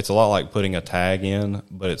like, it's a lot like putting a tag in,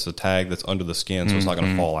 but it's a tag that's under the skin, so it's not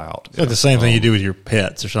going to fall out. It's like the same thing you do with your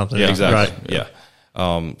pets or something. Yeah, exactly. Right. Yeah.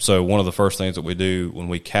 So one of the first things that we do when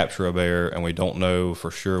we capture a bear and we don't know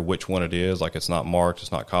for sure which one it is, like it's not marked,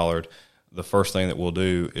 it's not collared, the first thing that we'll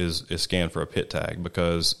do is scan for a pit tag,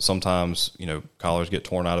 because sometimes, collars get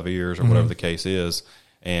torn out of ears or whatever the case is,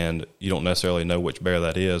 and you don't necessarily know which bear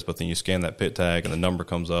that is, but then you scan that pit tag and the number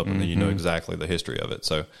comes up and then you know exactly the history of it.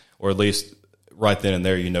 So, or at least right then and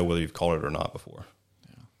there, you know whether you've caught it or not before.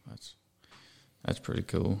 Yeah, that's pretty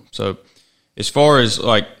cool. So as far as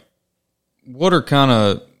like, what are kind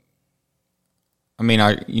of,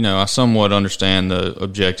 I somewhat understand the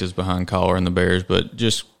objectives behind collaring the bears, but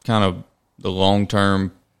just kind of the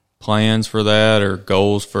long-term plans for that or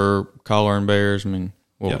goals for collaring bears.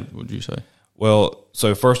 What would you say? Well,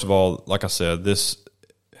 so first of all, like I said,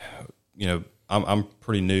 I'm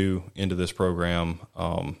pretty new into this program,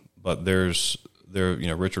 but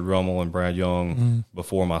Richard Rummel and Brad Young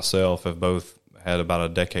before myself have both had about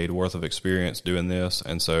a decade worth of experience doing this,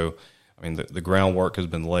 and so the groundwork has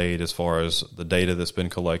been laid as far as the data that's been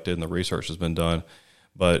collected and the research has been done.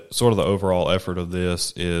 But sort of the overall effort of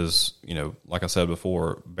this is, like I said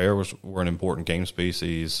before, bears were an important game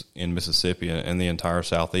species in Mississippi and the entire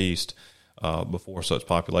Southeast before such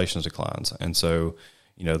population declines. And so,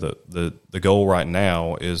 the goal right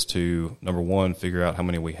now is to, number one, figure out how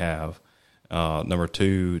many we have. Number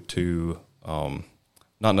two, to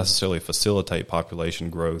not necessarily facilitate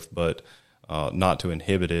population growth, but not to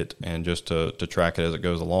inhibit it, and just to track it as it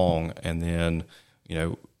goes along. And then,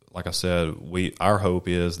 like I said, our hope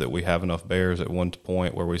is that we have enough bears at one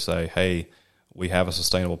point where we say, hey, we have a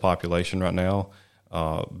sustainable population right now.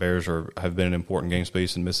 Bears have been an important game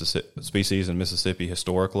species in Mississippi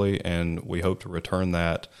historically, and we hope to return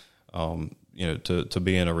that, to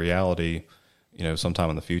being a reality, sometime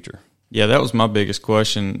in the future. Yeah, that was my biggest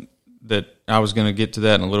question. That I was going to get to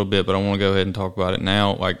that in a little bit, but I want to go ahead and talk about it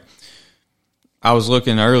now. Like, I was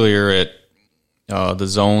looking earlier at the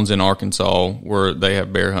zones in Arkansas where they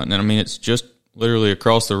have bear hunting. And it's just literally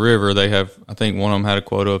across the river. They have, I think one of them had a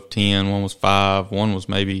quota of 10, one was 5, one was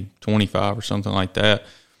maybe 25 or something like that.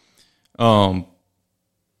 What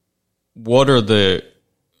are the,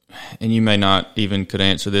 and you may not even could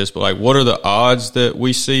answer this, but like, what are the odds that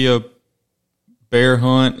we see a bear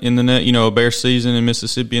hunt in the a bear season in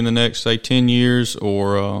Mississippi in the next, say, 10 years?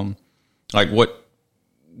 Or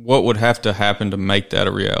what would have to happen to make that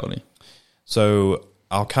a reality? So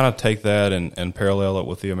I'll kind of take that and parallel it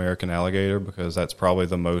with the American alligator, because that's probably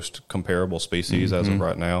the most comparable species as of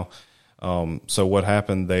right now. So what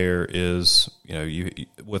happened there is,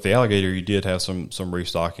 with the alligator, you did have some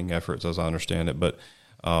restocking efforts, as I understand it, but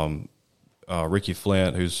Ricky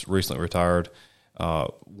Flint, who's recently retired,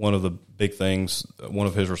 one of the big things, one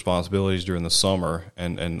of his responsibilities during the summer,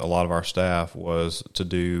 and a lot of our staff was to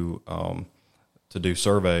do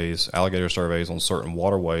surveys, alligator surveys on certain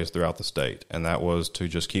waterways throughout the state, and that was to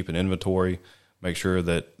just keep an inventory, make sure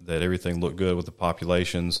that everything looked good with the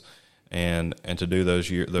populations, and to do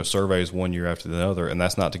those surveys one year after the other. And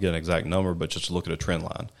that's not to get an exact number, but just to look at a trend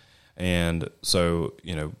line. And so,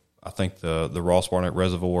 I think the Ross Barnett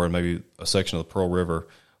Reservoir and maybe a section of the Pearl River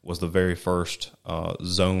was the very first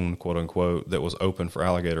zone, quote unquote, that was open for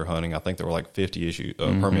alligator hunting. I think there were like 50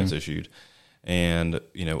 permits issued. And,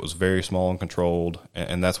 it was very small and controlled.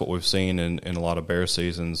 And that's what we've seen in a lot of bear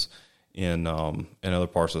seasons in other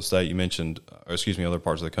parts of the state. You mentioned, other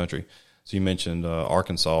parts of the country. So you mentioned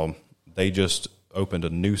Arkansas. They just opened a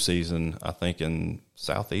new season, I think in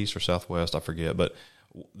southeast or southwest, I forget. But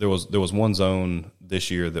there was one zone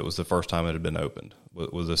this year that was the first time it had been opened,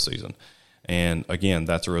 was this season. And again,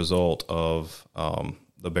 that's a result of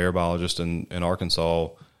the bear biologist in Arkansas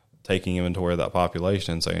taking inventory of that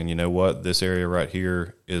population and saying, you know what, this area right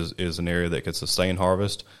here is an area that could sustain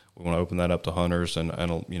harvest. We want to open that up to hunters and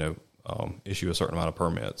issue a certain amount of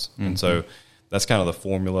permits. Mm-hmm. And so that's kind of the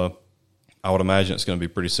formula. I would imagine it's going to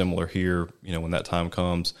be pretty similar here, when that time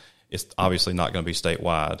comes. It's obviously not going to be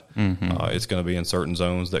statewide. Mm-hmm. It's going to be in certain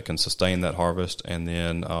zones that can sustain that harvest. And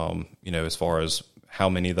then, as far as how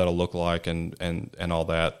many that'll look like and all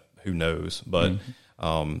that, who knows? But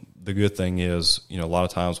the good thing is, a lot of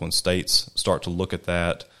times when states start to look at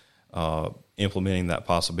that, implementing that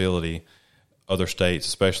possibility, other states,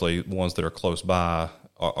 especially ones that are close by,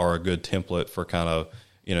 are a good template for kind of,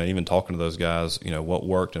 even talking to those guys, what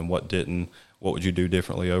worked and what didn't. What would you do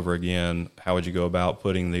differently over again? How would you go about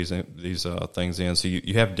putting these things in? So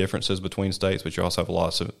you have differences between states, but you also have a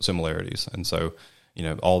lot of similarities. And so,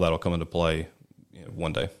 all that will come into play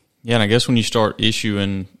one day. Yeah, and I guess when you start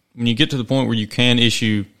issuing, when you get to the point where you can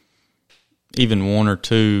issue even one or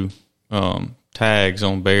two tags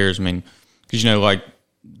on bears, I mean, because, like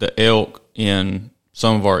the elk in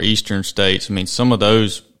some of our eastern states, I mean, some of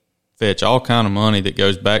those fetch all kind of money that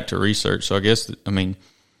goes back to research. So I guess,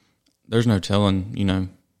 there's no telling,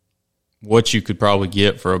 what you could probably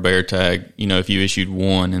get for a bear tag, if you issued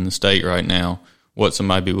one in the state right now, what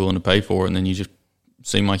somebody be willing to pay for it. And then you just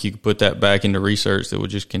seem like you could put that back into research that would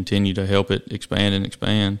just continue to help it expand and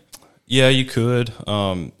expand. Yeah, you could.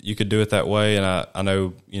 You could do it that way. And I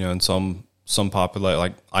know, in some popular,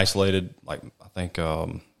 like isolated, like I think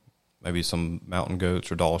maybe some mountain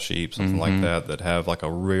goats or Dall sheep, something like that have like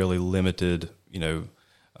a really limited,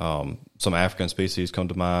 some African species come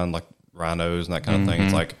to mind, like rhinos and that kind of thing.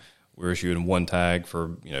 It's like we're issuing one tag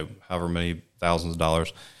for, however many thousands of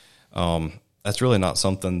dollars. That's really not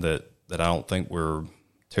something that I don't think we're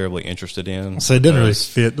terribly interested in. So it didn't really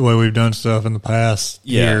fit the way we've done stuff in the past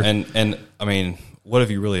year. And I mean, what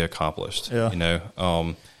have you really accomplished? Yeah.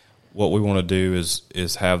 What we want to do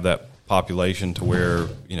is have that population to where,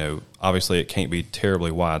 obviously it can't be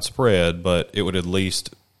terribly widespread, but it would at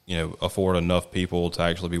least, afford enough people to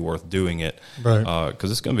actually be worth doing it. Right.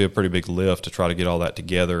 Because it's going to be a pretty big lift to try to get all that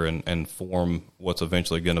together and form what's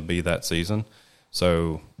eventually going to be that season.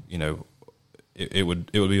 So, it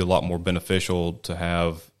would be a lot more beneficial to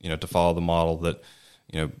have, to follow the model that,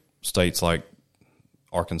 states like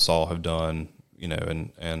Arkansas have done,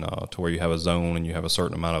 and to where you have a zone and you have a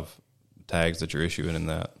certain amount of tags that you're issuing in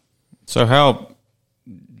that. So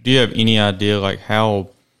do you have any idea, like how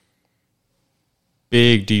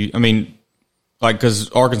big because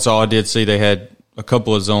Arkansas, I did see they had a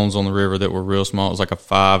couple of zones on the river that were real small. It was like a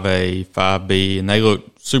 5A, 5B, and they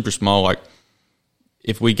looked super small. Like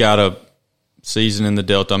if we got a season in the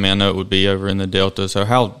Delta, I know it would be over in the Delta. So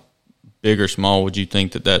how big or small would you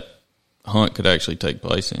think that hunt could actually take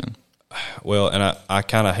place in? Well, and I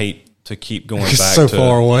kind of hate to keep going back so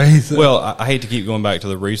far away. Well, I hate to keep going back to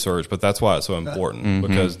the research, but that's why it's so important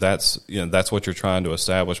because that's what you're trying to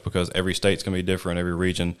establish, because every state's going to be different, every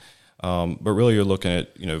region. But really you're looking at,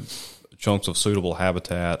 chunks of suitable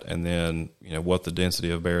habitat and then, what the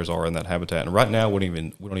density of bears are in that habitat. And right now we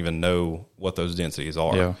don't even know what those densities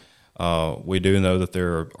are. Yeah. We do know that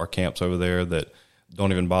there are camps over there that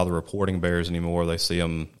don't even bother reporting bears anymore. They see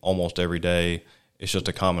them almost every day. It's just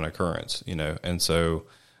a common occurrence, and so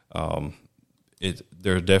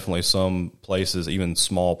there are definitely some places, even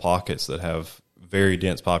small pockets, that have very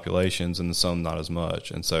dense populations and some not as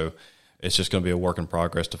much. And so it's just going to be a work in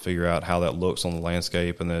progress to figure out how that looks on the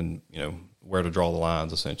landscape and then, where to draw the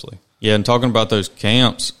lines essentially. Yeah. And talking about those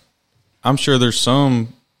camps, I'm sure there's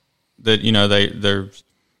some that, they're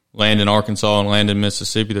land in Arkansas and land in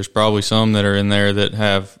Mississippi. There's probably some that are in there that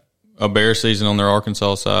have a bear season on their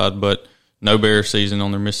Arkansas side, but no bear season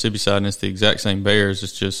on their Mississippi side, and it's the exact same bears.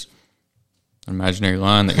 It's just an imaginary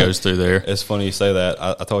line that goes through there. It's funny you say that.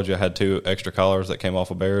 I told you I had 2 extra collars that came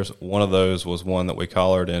off of bears. One of those was one that we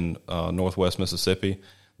collared in northwest Mississippi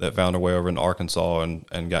that found her way over in Arkansas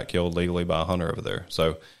and got killed legally by a hunter over there.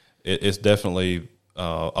 So it's definitely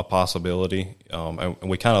a possibility. And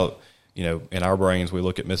we kind of, in our brains, we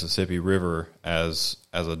look at Mississippi River as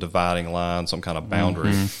a dividing line, some kind of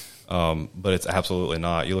boundary. But it's absolutely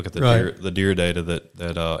not. You look at the deer data that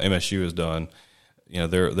MSU has done.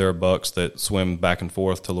 There are bucks that swim back and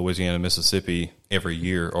forth to Louisiana, Mississippi every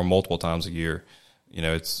year or multiple times a year.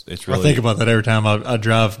 It's really. I think about that every time I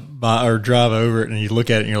drive by or drive over it, and you look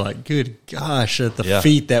at it, and you're like, "Good gosh, at the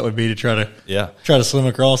feat that would be to try to swim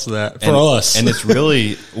across that for us." And it's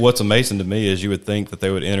really what's amazing to me is you would think that they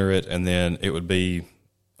would enter it, and then it would be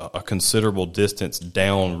a considerable distance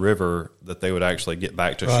down river that they would actually get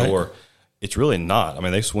back to shore. It's really not. I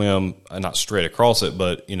mean, they swim not straight across it,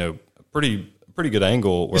 but pretty good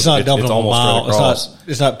angle. Where it's not dumping them almost a mile. straight across.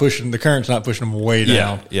 It's not pushing. The current's not pushing them way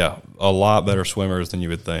down. Yeah, a lot better swimmers than you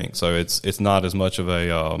would think. So it's not as much of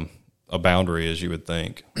a boundary as you would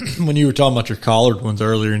think. When you were talking about your collared ones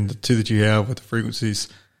earlier and the 2 that you have with the frequencies,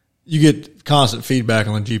 you get constant feedback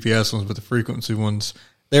on the GPS ones, but the frequency ones,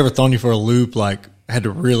 they ever thrown you for a loop? Like had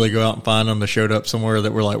to really go out and find them that showed up somewhere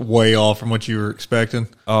that were like way off from what you were expecting?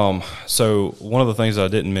 So one of the things I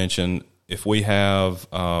didn't mention. If we have,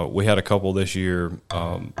 we had a couple this year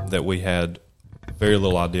that we had very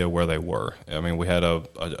little idea where they were. I mean, we had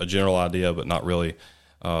a general idea, but not really.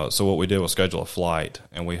 So what we did was schedule a flight,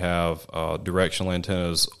 and we have directional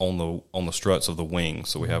antennas on the struts of the wings.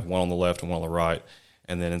 So we have one on the left and one on the right,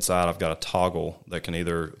 and then inside I've got a toggle that can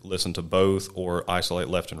either listen to both or isolate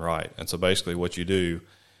left and right. And so basically, what you do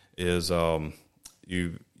is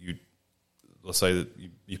you let's say that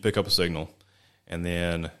you pick up a signal, and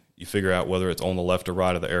then you figure out whether it's on the left or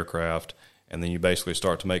right of the aircraft, and then you basically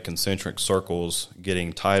start to make concentric circles,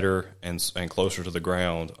 getting tighter and closer to the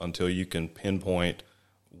ground until you can pinpoint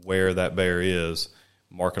where that bear is,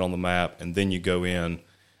 mark it on the map, and then you go in.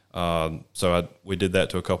 We did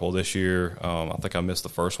that to a couple this year. I think I missed the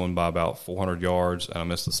first one by about 400 yards, and I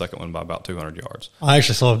missed the second one by about 200 yards. I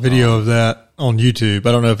actually saw a video of that on YouTube.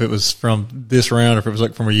 I don't know if it was from this round or if it was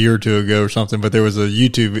like from a year or two ago or something, but there was a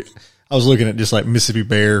YouTube. I was looking at just like Mississippi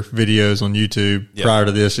bear videos on YouTube prior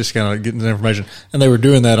to this, just kind of getting the information, and they were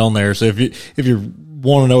doing that on there. So if you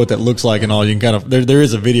want to know what that looks like and all, you can kind of there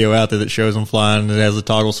is a video out there that shows them flying and it has a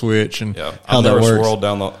toggle switch and how I've that never works. swirled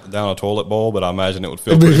down a toilet bowl, but I imagine it would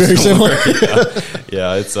feel pretty very similar.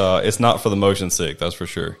 Yeah, it's not for the motion sick, that's for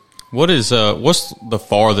sure. What's the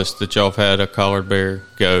farthest that y'all have had a collared bear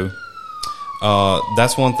go?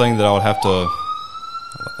 That's one thing that I would have to. I'll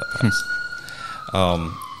let that pass.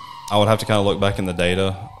 I would have to kind of look back in the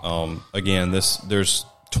data. Again, there's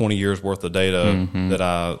 20 years worth of data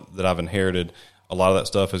that I've inherited. A lot of that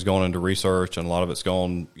stuff has gone into research, and a lot of it's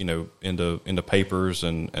gone, into papers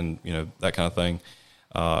and that kind of thing.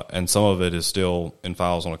 And some of it is still in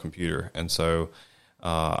files on a computer. And so,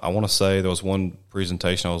 I want to say there was one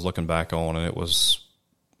presentation I was looking back on, and it was,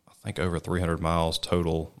 I think, over 300 miles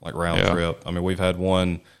total, like round trip. I mean, we've had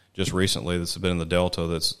one just recently that's been in the Delta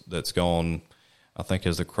that's gone, I think,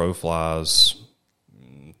 as the crow flies,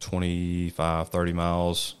 25, 30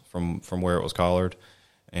 miles from where it was collared.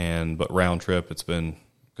 But round trip, it's been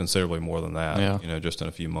considerably more than that, just in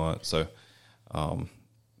a few months. So,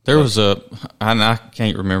 there was I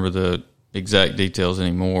can't remember the exact details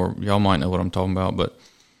anymore. Y'all might know what I'm talking about, but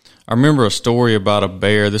I remember a story about a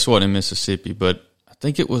bear. This wasn't in Mississippi, but I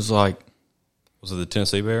think it was like. Was it the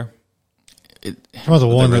Tennessee bear? How about the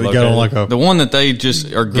one that got on like the one that they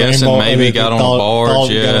just are guessing maybe got on a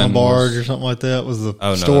barge, got on a barge or something like that was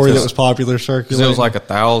the story that was popular circulating. It was like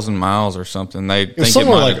 1,000 miles or something. It was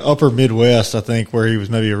somewhere like upper Midwest, I think, where he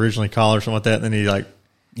was maybe originally collared or something like that. And then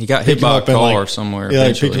he got hit by a car somewhere. Yeah,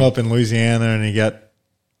 they picked him up in Louisiana, and he got.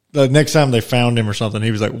 The next time they found him or something,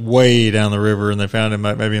 he was like way down the river, and they found him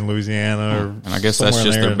maybe in Louisiana. And I guess that's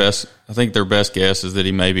just their best. I think their best guess is that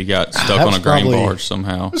he maybe got stuck on a grain barge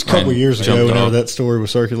somehow. It was a couple of years ago whenever that story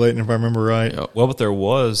was circulating, if I remember right. Yep. Well, but there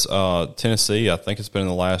was Tennessee, I think it's been in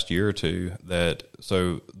the last year or two,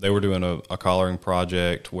 so they were doing a collaring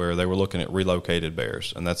project where they were looking at relocated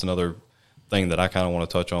bears, and that's another thing that I kind of want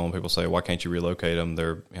to touch on. People say, "Why can't you relocate them?"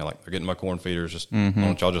 They're they're getting my corn feeders. Just why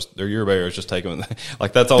don't y'all they're your bears? Just take them.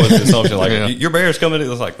 Like that's always the assumption. Like your bear's coming.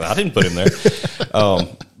 It's like I didn't put him there.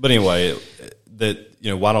 But anyway,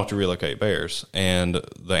 why don't you relocate bears? And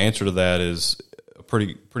the answer to that is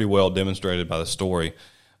pretty well demonstrated by the story.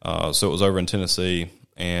 So it was over in Tennessee,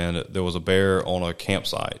 and there was a bear on a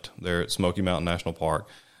campsite there at Smoky Mountain National Park.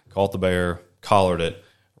 caught the bear, collared it,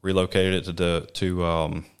 relocated it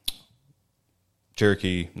to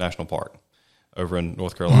Cherokee National Park over in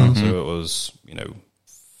North Carolina. So it was,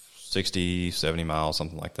 60, 70 miles,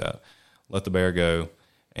 something like that. Let the bear go,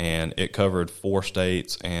 and it covered 4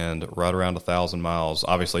 states and right around 1,000 miles,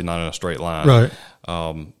 obviously not in a straight line. Right.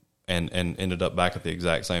 And ended up back at the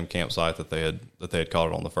exact same campsite that they had caught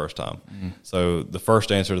it on the first time. So the first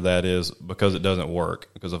answer to that is because it doesn't work.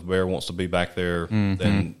 Because if a bear wants to be back there,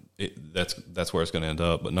 then that's where it's going to end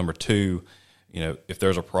up. But number 2, if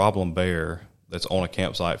there's a problem bear that's on a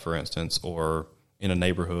campsite, for instance, or in a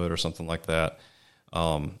neighborhood or something like that,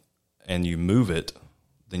 and you move it,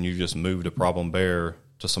 then you just moved a problem bear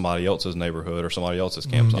to somebody else's neighborhood or somebody else's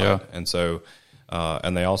campsite. Yeah. And so,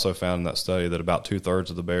 and they also found in that study that about 2/3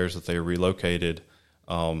 of the bears that they relocated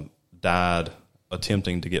died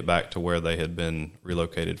attempting to get back to where they had been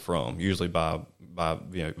relocated from, usually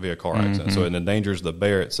via car accident. So it endangers the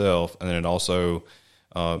bear itself, and then it also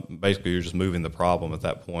basically you're just moving the problem at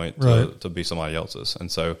that point to be somebody else's.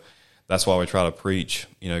 And so that's why we try to preach,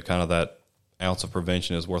 kind of that ounce of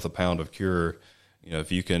prevention is worth a pound of cure.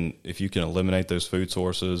 If you can eliminate those food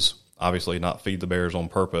sources, obviously not feed the bears on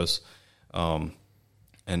purpose,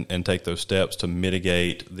 and take those steps to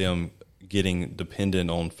mitigate them getting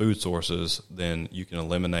dependent on food sources, then you can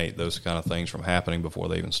eliminate those kind of things from happening before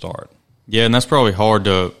they even start. Yeah, and that's probably hard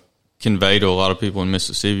to convey to a lot of people in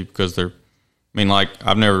Mississippi because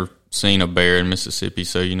I've never seen a bear in Mississippi,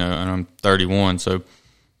 so, and I'm 31, so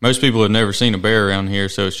most people have never seen a bear around here,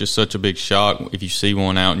 so it's just such a big shock if you see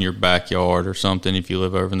one out in your backyard or something, if you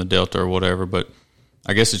live over in the Delta or whatever. But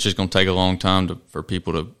I guess it's just going to take a long time for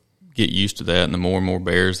people to get used to that, and the more and more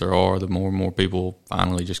bears there are, the more and more people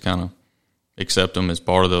finally just kind of accept them as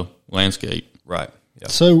part of the landscape. Right. Yeah.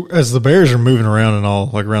 So as the bears are moving around and all,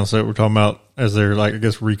 like around the state we're talking about, as they're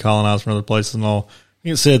recolonized from other places and all,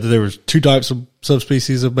 you said that there was 2 types of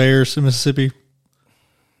subspecies of bears in Mississippi.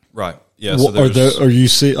 Right. Yeah. So are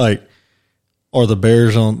the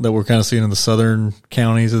bears that we're kind of seeing in the southern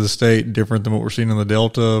counties of the state different than what we're seeing in the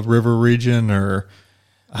Delta River region, or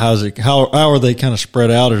how are they kind of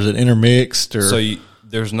spread out, or is it intermixed? Or so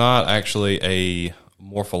there's not actually a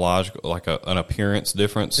morphological, like an appearance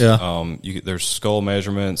difference. Yeah. There's skull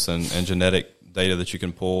measurements and genetic data that you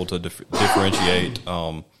can pull to differentiate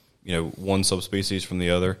one subspecies from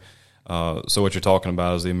the other. So what you're talking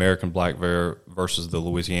about is the American black bear versus the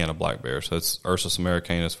Louisiana black bear. So it's Ursus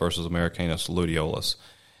americanus versus Americanus luteolus.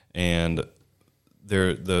 And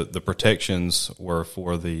the protections were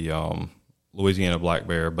for the Louisiana black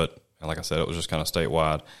bear, but like I said, it was just kind of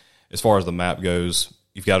statewide. As far as the map goes,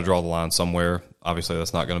 you've got to draw the line somewhere. Obviously,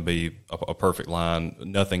 that's not going to be a perfect line.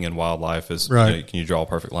 Nothing in wildlife is right. Can you draw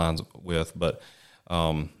perfect lines with, but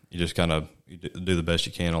you just kind of do the best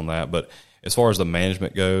you can on that. But as far as the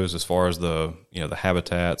management goes, as far as the the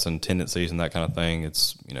habitats and tendencies and that kind of thing,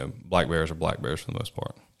 it's black bears are black bears for the most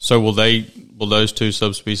part. So will those 2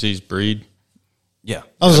 subspecies breed? Yeah,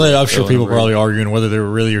 I'm sure people are probably arguing whether they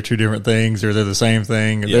really are 2 different things or they're the same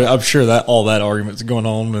thing. Yeah. I'm sure that all that argument's going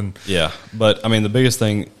on. And yeah, but the biggest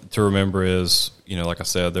thing to remember is like I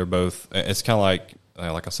said, they're both. It's kind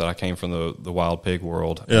of like I said, I came from the wild pig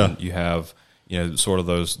world. Yeah, and you have sort of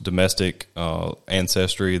those domestic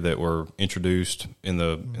ancestry that were introduced in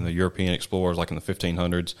the European explorers, like in the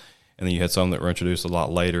 1500s, and then you had some that were introduced a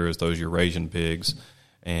lot later as those Eurasian pigs,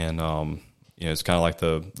 and it's kind of like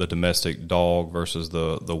the domestic dog versus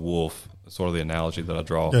the wolf, sort of the analogy that I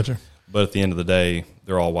draw. Gotcha. But at the end of the day,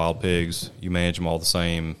 they're all wild pigs. You manage them all the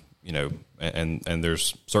same, and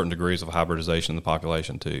there's certain degrees of hybridization in the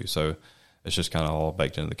population too. So it's just kind of all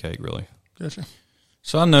baked into the cake, really. Gotcha.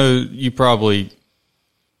 So I know you probably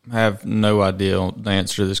have no idea the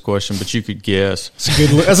answer to this question, but you could guess.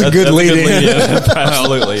 That's a good lead in.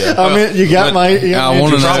 Absolutely, yeah. I mean, you got my. You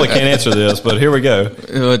probably can't answer this, but here we go.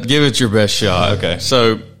 Give it your best shot. Okay.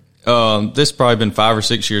 So this has probably been 5 or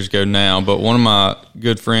 6 years ago now, but one of my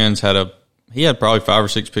good friends had probably 5 or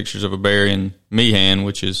 6 pictures of a bear in Meehan,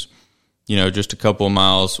 which is just a couple of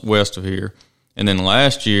miles west of here. And then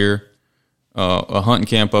last year, a hunting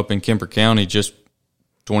camp up in Kemper County, just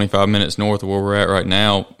 25 minutes north of where we're at right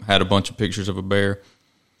now, had a bunch of pictures of a bear.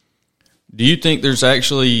 Do you think there's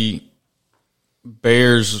actually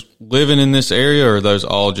bears living in this area, or are those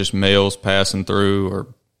all just males passing through, or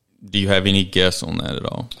do you have any guess on that at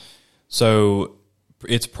all? So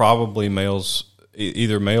it's probably males,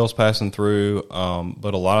 either males passing through,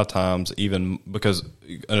 but a lot of times even because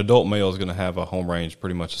an adult male is going to have a home range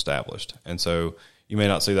pretty much established. And so you may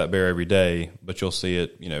not see that bear every day, but you'll see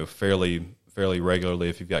it, fairly regularly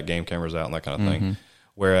if you've got game cameras out and that kind of thing.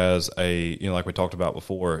 Whereas like we talked about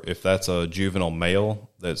before, if that's a juvenile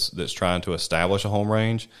male that's trying to establish a home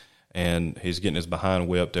range and he's getting his behind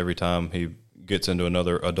whipped every time he gets into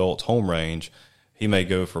another adult's home range, he may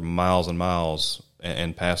go for miles and miles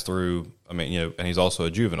and pass through. I mean, and he's also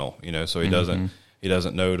a juvenile, so he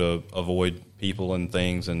doesn't know to avoid people and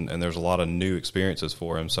things, and there's a lot of new experiences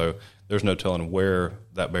for him. So there's no telling where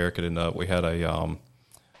that bear could end up. We had a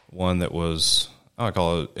one that was,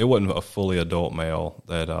 it wasn't a fully adult male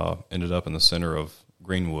that ended up in the center of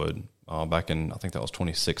Greenwood back in, I think that was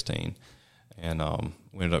 2016, and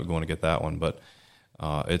we ended up going to get that one. But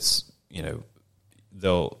it's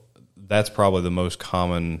that's probably the most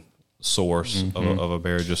common source of a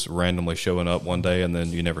bear just randomly showing up one day and then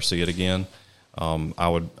you never see it again. I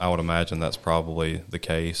would imagine that's probably the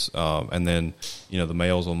case. And then the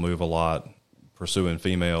males will move a lot, pursuing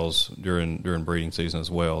females during breeding season as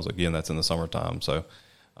well. Again, that's in the summertime, so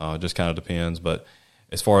it just kind of depends. But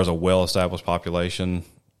as far as a well-established population,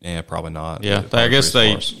 probably not. Yeah, I guess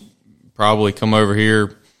they probably come over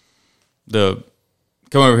here looking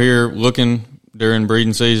during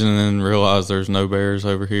breeding season and then realize there's no bears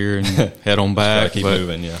over here and head on back. Keep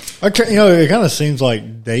moving, yeah. It kind of seems like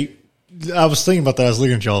I was thinking about that. I was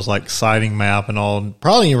looking at y'all's sighting map and all,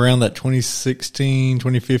 probably around that 2016,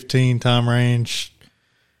 2015 time range.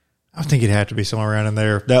 I think it'd have to be somewhere around in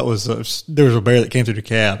there. There was a bear that came through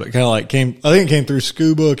DeKalb. It kind of I think it came through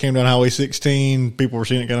Scuba, came down Highway 16. People were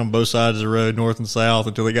seeing it kind of on both sides of the road, north and south,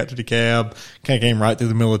 until they got to DeKalb. Kind of came right through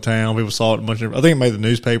the middle of town. People saw it I think it made the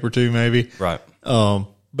newspaper too, maybe. Right.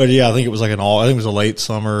 But yeah, I think it was I think it was a late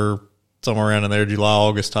summer, somewhere around in there, July,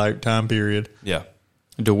 August type time period. Yeah.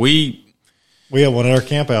 We had one at our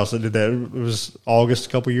camp house that did that. It was August a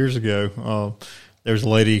couple years ago. There was a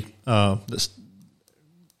lady that's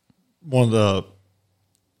one of the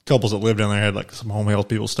couples that lived down there had some home health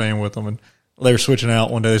people staying with them, and they were switching out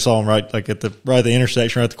one day. They saw them right at the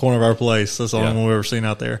intersection, right at the corner of our place. That's the only one we've ever seen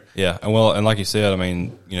out there. Yeah, and like you said, I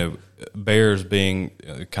mean, bears being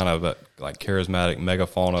kind of a charismatic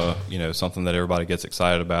megafauna, something that everybody gets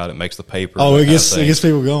excited about. It makes the paper. Oh, it gets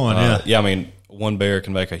people going. Yeah. I mean, one bear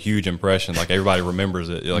can make a huge impression. Everybody remembers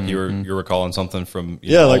it. You're recalling something from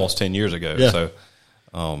almost 10 years ago. Yeah. So,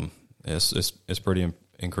 it's pretty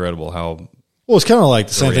incredible how. Well, it's kind of like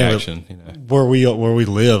the same reaction, thing where we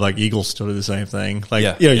live. Eagles still do the same thing.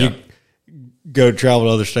 You go travel to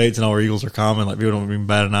other states and all where eagles are common. People don't even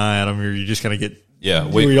bat an eye at them. You just kind of get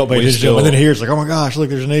we don't pay attention to them. And then here it's oh my gosh, look,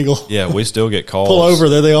 there's an eagle. Yeah, we still get calls. Pull over,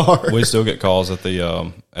 there they are. We still get calls at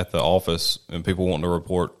the office and people wanting to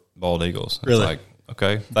report bald eagles. Really? It's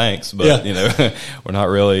okay, thanks, but we're not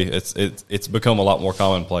really. It's become a lot more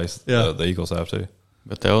commonplace. Yeah, the eagles have to.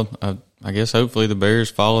 But I guess hopefully the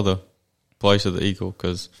bears follow the place of the eagle,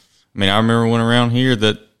 because I remember when around here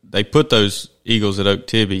that they put those eagles at Oak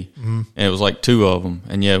Tibby, and it was 2 of them.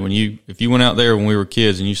 And if you went out there when we were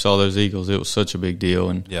kids and you saw those eagles, it was such a big deal.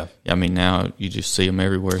 And now you just see them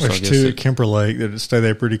everywhere. There's so I guess 2 at Kemper Lake that stay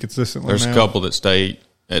there pretty consistently. There's a couple that stay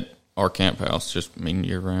at our camp house, just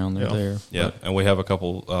year round. They're there. Yeah, and we have a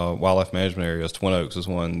couple wildlife management areas. Twin Oaks is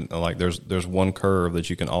one. There's one curve that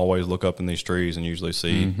you can always look up in these trees and usually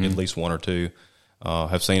see at least 1 or 2.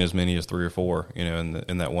 Have seen as many as 3 or 4,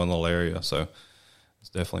 in that one little area. So it's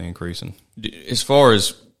definitely increasing. As far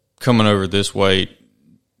as coming over this way,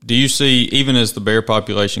 do you see, even as the bear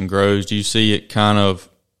population grows, do you see it kind of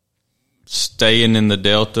staying in the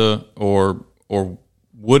Delta, or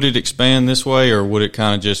would it expand this way, or would it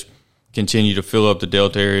kind of just continue to fill up the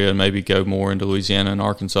Delta area and maybe go more into Louisiana and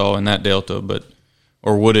Arkansas and that Delta,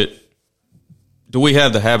 or would it? Do we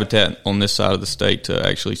have the habitat on this side of the state to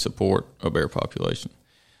actually support a bear population?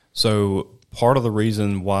 So part of the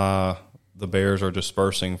reason why the bears are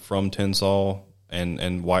dispersing from Tensas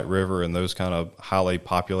and White River and those kind of highly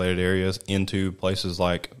populated areas into places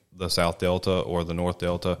like the South Delta or the North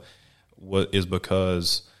Delta is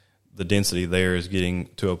because the density there is getting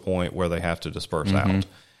to a point where they have to disperse out.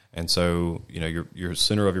 And so, your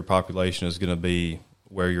center of your population is going to be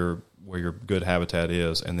where your good habitat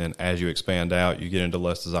is, and then as you expand out, you get into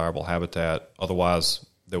less desirable habitat. Otherwise,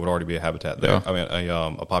 there would already be a habitat there.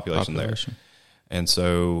 A population there. And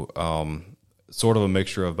so, sort of a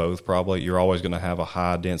mixture of both. Probably, you're always going to have a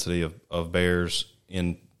high density of bears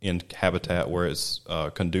in habitat where it's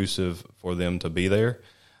conducive for them to be there.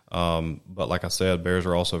 But like I said, bears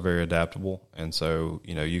are also very adaptable, and so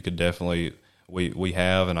you could definitely we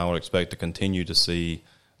have, and I would expect to continue to see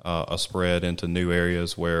a spread into new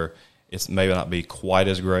areas where it's maybe not be quite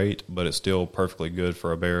as great, but it's still perfectly good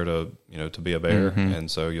for a bear to be a bear. And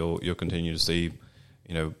so you'll continue to see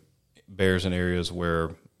bears in areas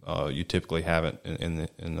where you typically haven't in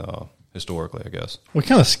historically, I guess. We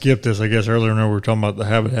kind of skipped this, I guess, earlier. We were talking about the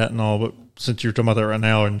habitat and all, but since you're talking about that right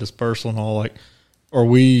now and dispersal and all, like, are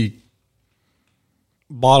we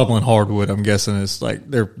bottomland hardwood? I'm guessing it's like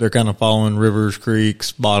they're kind of following rivers,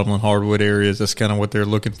 creeks, bottomland hardwood areas. That's kind of what they're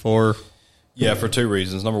looking for. Yeah, for two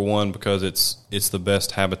reasons. Number one, because it's the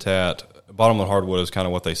best habitat. Bottomland hardwood is kind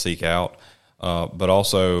of what they seek out, but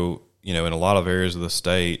also, in a lot of areas of the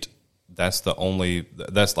state, that's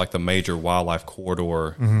like the major wildlife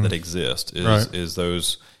corridor that exists is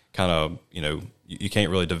those kind of, you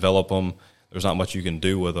can't really develop them. There's not much you can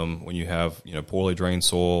do with them when you have, poorly drained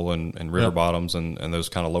soil and river bottoms and those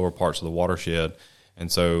kind of lower parts of the watershed.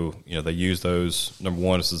 And so, they use those. Number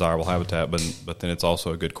one, it's desirable habitat, but then it's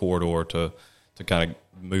also a good corridor to kind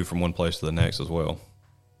of move from one place to the next as well.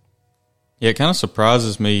 Yeah, it kind of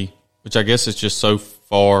surprises me, which I guess it's just so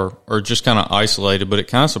far or just kind of isolated, but it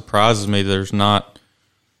kind of surprises me there's not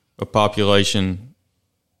a population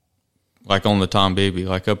like on the Tombigbee,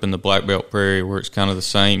 like up in the Black Belt Prairie where it's kind of the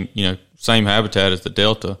same, same habitat as the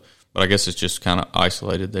Delta, but I guess it's just kind of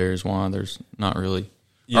isolated there is why there's not really,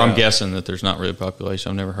 or I'm guessing that there's not really a population.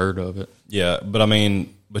 I've never heard of it. Yeah,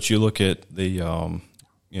 but you look at the,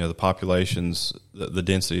 the populations, the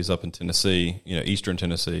densities up in Tennessee, eastern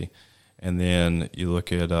Tennessee, and then you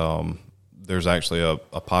look at there's actually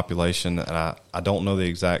a population, and I don't know the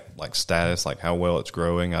exact like status, like how well it's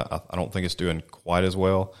growing. I don't think it's doing quite as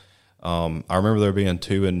well. I remember there being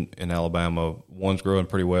two in Alabama. One's growing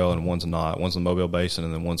pretty well, and one's not. One's in the Mobile Basin,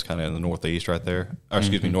 and then one's kind of in the northeast right there. Or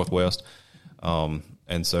excuse me, northwest.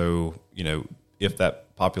 And so, if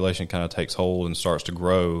that population kind of takes hold and starts to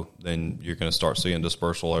grow, then you're going to start seeing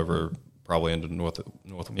dispersal over probably into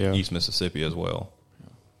northeast Mississippi as well.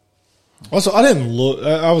 Also, I didn't look.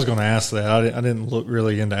 I was going to ask that. I didn't look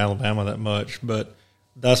really into Alabama that much, but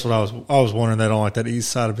that's what I was wondering that on like that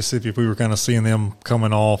east side of Mississippi, if we were kind of seeing them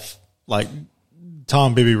coming off like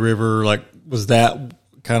Tombigbee River, like was that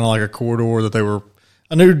kind of like a corridor that they were?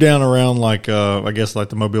 I knew down around like I guess like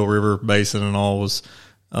the Mobile River Basin and all was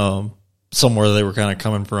somewhere they were kind of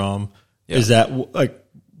coming from. Yeah. Is that like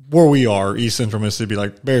where we are, East Central Mississippi,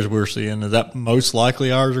 like bears we're seeing? Is that most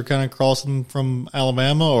likely ours are kind of crossing from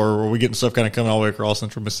Alabama, or are we getting stuff kind of coming all the way across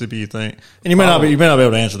Central Mississippi? You think? And you may not be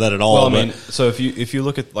able to answer that at all. Well, so if you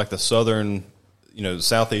look at like the southern,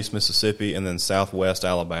 southeast Mississippi and then southwest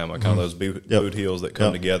Alabama, kind of those boot hills that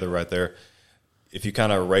come together right there. If you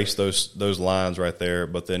kind of erase those lines right there,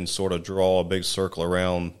 but then sort of draw a big circle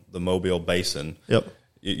around the Mobile Basin,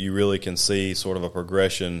 you really can see sort of a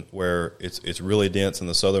progression where it's really dense in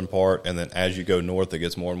the southern part, and then as you go north, it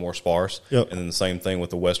gets more and more sparse. And then the same thing with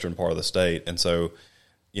the western part of the state. And so,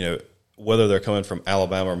 whether they're coming from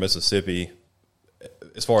Alabama or Mississippi,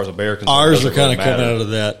 as far as a bear concerned, ours are kind of coming out of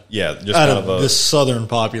that. Yeah, just out kind of this southern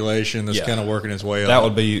population that's kind of working its way up. That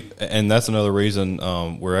would be, and that's another reason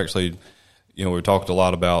we're actually. We talked a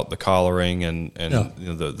lot about the collaring and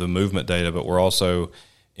the movement data, but we're also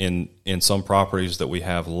in some properties that we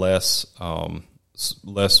have less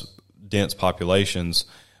dense populations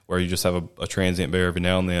where you just have a transient bear every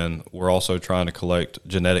now and then. We're also trying to collect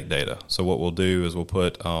genetic data. So what we'll do is we'll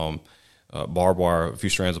put barbed wire, a few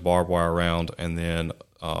strands of barbed wire around, and then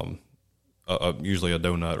usually a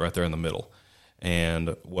donut right there in the middle.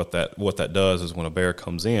 And what that does is when a bear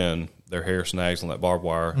comes in, their hair snags on that barbed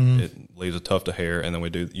wire. It leaves a tuft of hair, and then we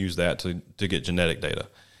do use that to get genetic data.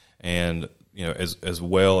 And as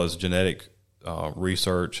well as genetic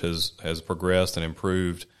research has progressed and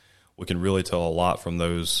improved, we can really tell a lot from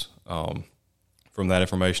those from that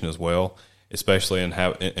information as well, especially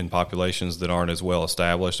in populations that aren't as well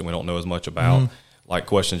established and we don't know as much about. Like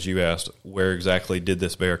questions you asked, where exactly did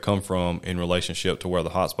this bear come from in relationship to where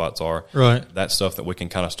the hotspots are? Right. That's stuff that we can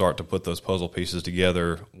kind of start to put those puzzle pieces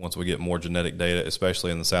together once we get more genetic data,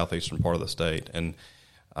 especially in the southeastern part of the state. And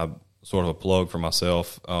sort of a plug for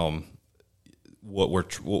myself, one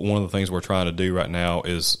of the things we're trying to do right now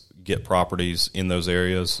is get properties in those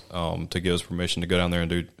areas to give us permission to go down there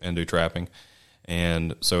and do trapping.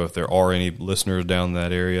 And so if there are any listeners down in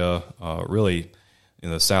that area, really in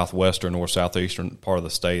the southwestern or southeastern part of the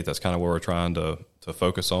state, that's kind of where we're trying to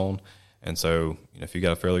focus on. And so, if you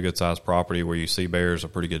got a fairly good sized property where you see bears a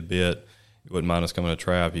pretty good bit, you wouldn't mind us coming to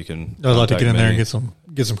trap. You can. I'd like to get in there and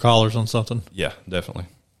get some collars on something. Yeah, definitely.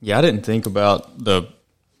 Yeah, I didn't think about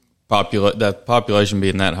that population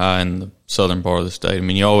being that high in the southern part of the state. I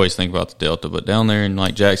mean, you always think about the Delta, but down there in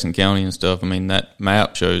like Jackson County and stuff, I mean, that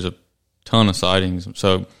map shows a ton of sightings.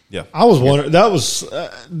 So yeah, I was wondering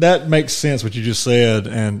that makes sense what you just said,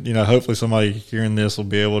 and hopefully somebody hearing this will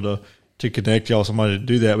be able to connect y'all with somebody to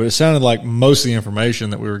do that. But it sounded like most of the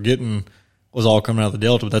information that we were getting was all coming out of the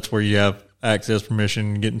Delta. But that's where you have access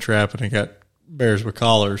permission, getting trapping, and got bears with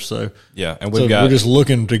collars. So yeah, and we're just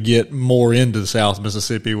looking to get more into South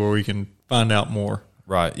Mississippi where we can find out more.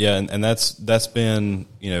 Right. Yeah, and that's been,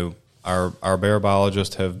 our bear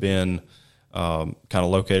biologists have been kind of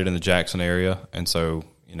located in the Jackson area, and so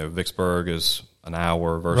Vicksburg is an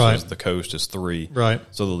hour versus the coast is 3. Right.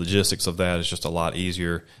 So the logistics of that is just a lot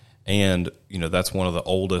easier. And, that's one of the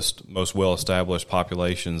oldest, most well-established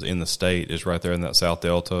populations in the state is right there in that South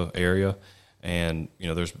Delta area. And,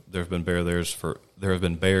 there have been bears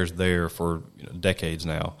there for decades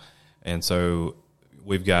now. And so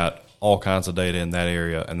we've got all kinds of data in that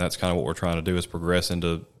area, and that's kind of what we're trying to do is progress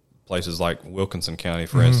into places like Wilkinson County,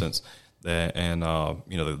 for instance, and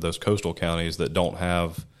those coastal counties that don't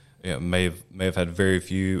have may have had very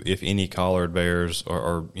few, if any, collared bears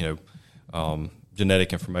or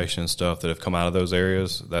genetic information and stuff that have come out of those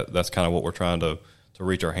areas. That's kind of what we're trying to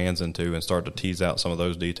reach our hands into and start to tease out some of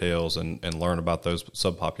those details and learn about those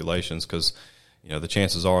subpopulations, because the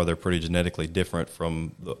chances are they're pretty genetically different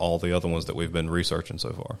from all the other ones that we've been researching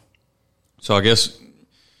so far. So I guess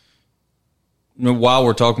while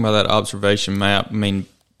we're talking about that observation map, I mean,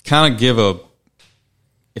 kind of give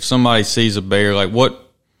if somebody sees a bear, like what,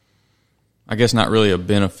 I guess not really a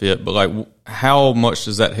benefit, but like how much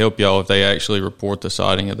does that help y'all if they actually report the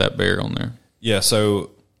sighting of that bear on there? Yeah, so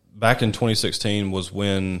back in 2016 was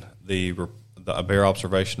when the bear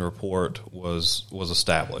observation report was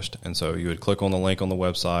established. And so you would click on the link on the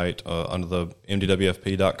website under the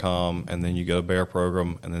MDWFP.com, and then you go to bear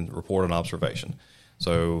program and then report an observation.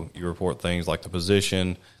 So you report things like the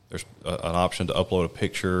position. There's an option to upload a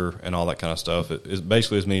picture and all that kind of stuff. It's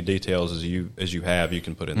basically as many details as you have, you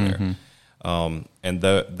can put in there. And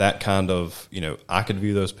that kind of, I could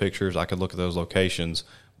view those pictures, I could look at those locations,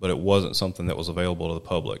 but it wasn't something that was available to the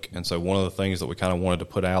public. And so one of the things that we kind of wanted to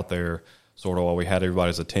put out there, sort of while we had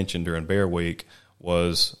everybody's attention during Bear Week,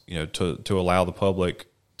 was, to allow the public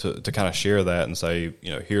to kind of share that and say,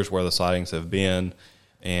 here's where the sightings have been.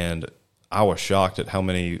 And I was shocked at how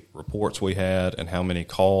many reports we had and how many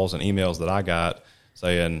calls and emails that I got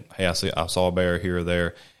saying, hey, I saw a bear here or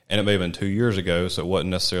there. And it may have been 2 years ago, so it wasn't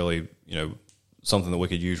necessarily, something that we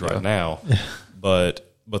could use right now. But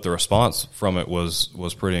the response from it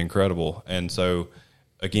was pretty incredible. And so,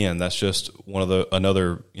 again, that's just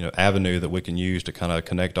another avenue that we can use to kind of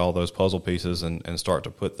connect all those puzzle pieces and start to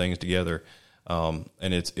put things together. And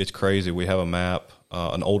it's crazy. We have a map,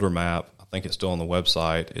 an older map. I think it's still on the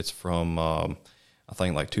website. It's from I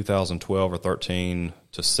think like 2012 or 13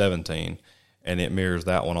 to 17, and it mirrors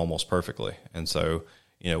that one almost perfectly. And so,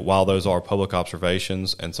 while those are public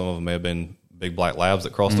observations, and some of them may have been big black labs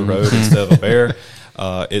that crossed the road instead of a bear,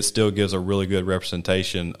 it still gives a really good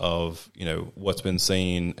representation of what's been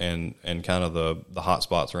seen and kind of the hot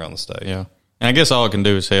spots around the state. Yeah, and I guess all it can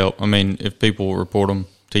do is help. I mean, if people report them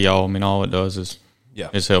to y'all, I mean, all it does is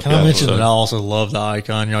help. Can I mention that I also love the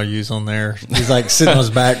icon y'all use on there? He's like sitting on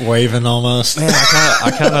his back waving almost. Man,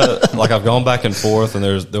 I kind of like I've gone back and forth, and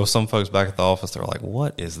there was some folks back at the office. They're like,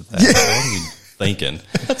 "What is that? What are you thinking?"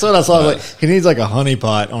 That's what I saw. Like he needs like a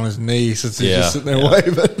honeypot on his knee since he's just sitting there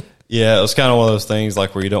waving. Yeah, it was kind of one of those things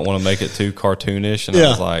like where you don't want to make it too cartoonish, and I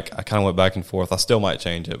was like, I kind of went back and forth. I still might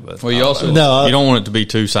change it, but you also you don't want it to be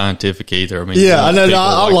too scientific either. I mean, I know.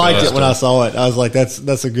 I liked it when I saw it. I was like,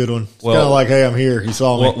 that's a good one. It's kind of like, hey, I'm here. He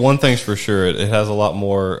saw me. One thing's for sure, it has a lot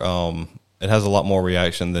more. It has a lot more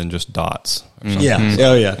reaction than just dots. Yeah.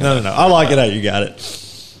 Oh yeah. No. I like it how you got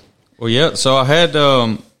it. Well, yeah. So I had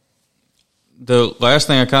the last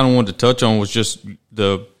thing I kind of wanted to touch on was just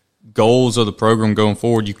the goals of the program going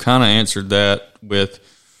forward. You kind of answered that with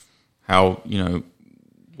how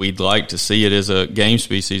we'd like to see it as a game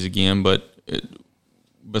species again, but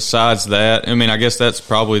besides that, I mean, I guess that's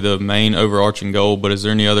probably the main overarching goal, but is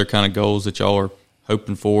there any other kind of goals that y'all are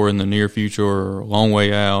hoping for in the near future or a long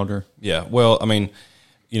way out? Or well, I mean,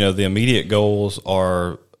 the immediate goals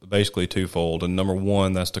are basically twofold, and number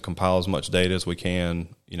one, that's to compile as much data as we can,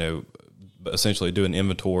 essentially do an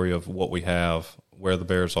inventory of what we have, where the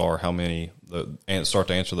bears are, how many, and start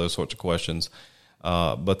to answer those sorts of questions.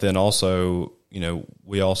 But then also,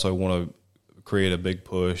 we also want to create a big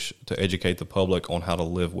push to educate the public on how to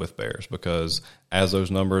live with bears, because as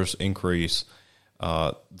those numbers increase,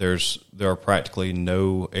 there are practically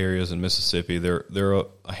no areas in Mississippi. There are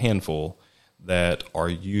a handful that are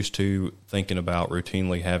used to thinking about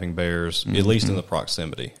routinely having bears, at least in the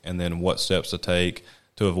proximity, and then what steps to take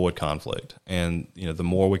to avoid conflict. And the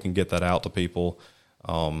more we can get that out to people,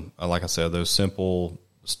 like I said, those simple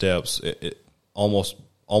steps, it almost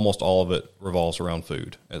all of it revolves around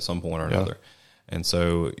food at some point or another. And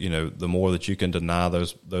so the more that you can deny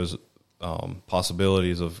those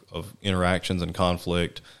possibilities of interactions and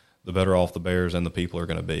conflict, the better off the bears and the people are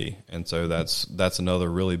going to be. And so that's another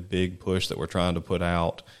really big push that we're trying to put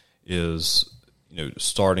out is,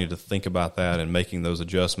 starting to think about that and making those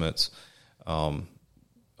adjustments of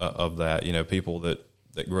that. People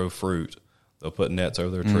that grow fruit, they'll put nets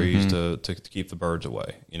over their trees to keep the birds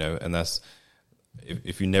away, and that's,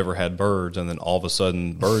 if you never had birds and then all of a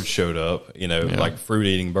sudden birds showed up, like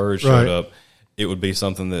fruit-eating birds showed up, it would be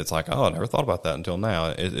something that's like, oh, I never thought about that until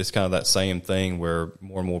now. It's kind of that same thing where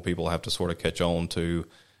more and more people have to sort of catch on to,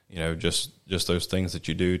 just those things that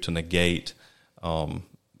you do to negate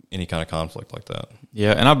any kind of conflict like that.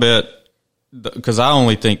 Yeah, and I bet, because I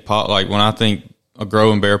only think, like when I think a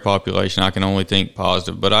growing bear population, I can only think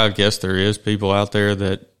positive, but I guess there is people out there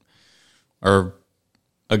that are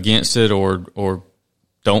against it or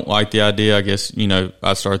don't like the idea. I guess,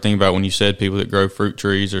 I started thinking about when you said people that grow fruit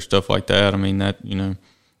trees or stuff like that. I mean, that,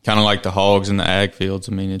 kind of like the hogs in the ag fields.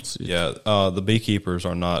 I mean, it's the beekeepers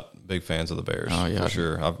are not big fans of the bears. Oh, yeah, for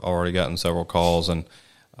sure. I've already gotten several calls, and,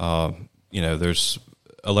 there's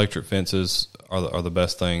electric fences are the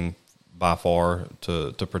best thing by far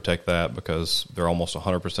to protect that, because they're almost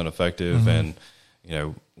 100% effective. And,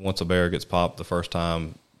 once a bear gets popped the first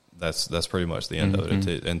time, that's pretty much the end of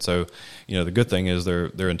it. And so, the good thing is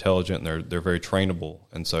they're intelligent and they're very trainable.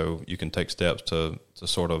 And so you can take steps to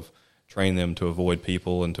sort of train them to avoid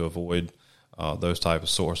people and to avoid those type of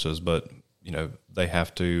sources. But, they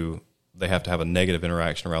have to have a negative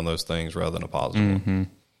interaction around those things rather than a positive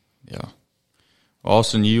one. Yeah.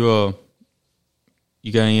 Austin, you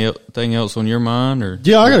got anything else on your mind? Or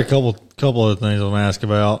yeah, I got a couple other things I'm gonna ask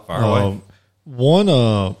about.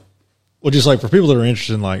 One, just like for people that are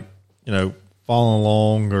interested in, like, following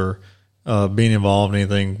along or being involved in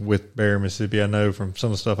anything with Bear Mississippi. I know from some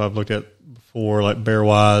of the stuff I've looked at before, like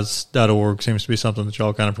bearwise.org seems to be something that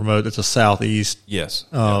y'all kind of promote. It's a Southeast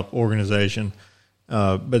organization.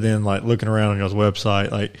 But then, like, looking around on y'all's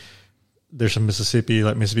website, like, there's some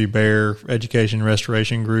Mississippi Bear Education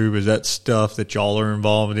Restoration Group. Is that stuff that y'all are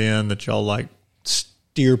involved in, that y'all, like,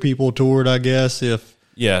 steer people toward, I guess?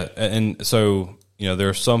 And so, there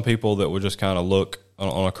are some people that would just kind of look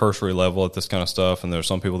on a cursory level at this kind of stuff, and there are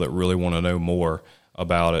some people that really want to know more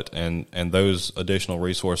about it. And those additional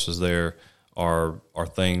resources there are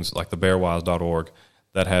things like the bearwise.org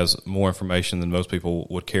that has more information than most people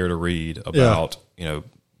would care to read about,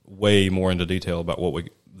 way more into detail about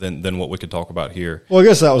than what we could talk about here. Well, I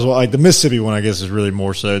guess that was like the Mississippi one, I guess, is really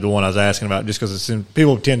more so the one I was asking about, just because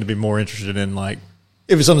people tend to be more interested in, like,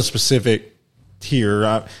 if it's something specific here.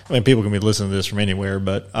 I mean, people can be listening to this from anywhere,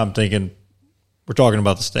 but I'm thinking we're talking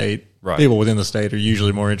about the state. Right. People within the state are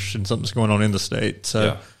usually more interested in something that's going on in the state.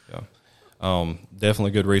 So,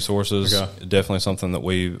 definitely good resources. Okay. Definitely something that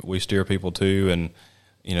we steer people to. And,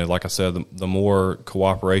 like I said, the more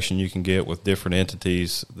cooperation you can get with different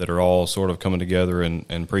entities that are all sort of coming together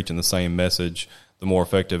and preaching the same message, the more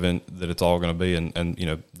effective that it's all going to be. And,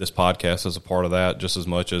 this podcast is a part of that just as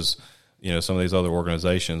much as, some of these other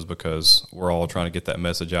organizations, because we're all trying to get that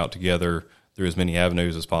message out together through as many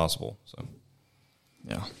avenues as possible. So,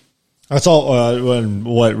 yeah. I saw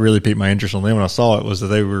what really piqued my interest on them when I saw it was that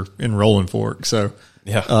they were in Rolling Fork. So,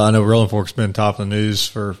 I know Rolling Fork's been top of the news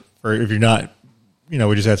for if you're not, we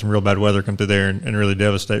just had some real bad weather come through there and really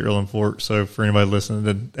devastate Rolling Fork. So, for anybody listening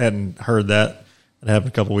that hadn't heard that, it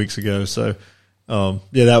happened a couple weeks ago. So,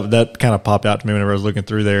 that kind of popped out to me whenever I was looking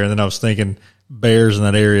through there. And then I was thinking bears in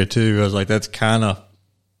that area too. I was like, that's kind of,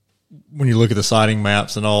 when you look at the sighting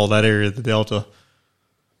maps and all that area of the Delta.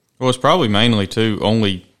 Well, it's probably mainly too,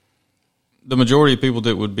 only the majority of people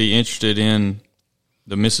that would be interested in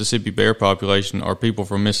the Mississippi bear population are people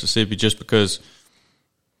from Mississippi, just because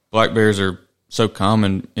black bears are so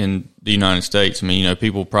common in the United States. I mean,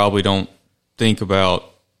 people probably don't think about,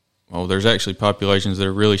 there's actually populations that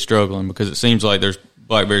are really struggling, because it seems like there's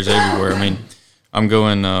black bears everywhere. I mean, I'm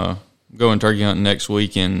going turkey hunting next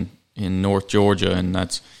week in North Georgia, and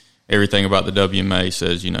that's everything about the WMA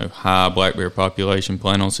says, high black bear population,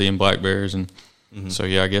 plan on seeing black bears. And so,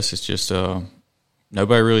 I guess it's just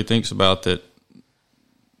nobody really thinks about that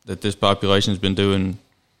this population's been doing,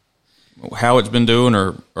 how it's been doing,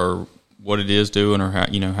 or what it is doing, or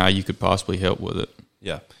how you could possibly help with it.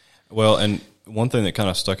 Yeah. Well, and one thing that kind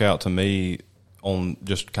of stuck out to me on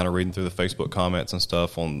just kind of reading through the Facebook comments and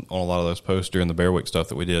stuff on a lot of those posts during the Bear Week stuff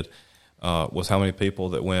that we did was how many people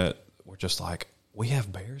that were just like, we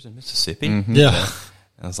have bears in Mississippi? Mm-hmm. Yeah.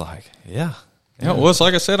 And I was like, yeah. Well, it's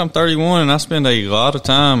like I said, I'm 31, and I spend a lot of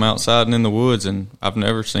time outside and in the woods, and I've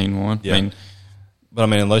never seen one. Yeah.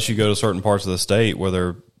 But unless you go to certain parts of the state where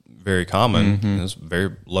they're very common. It's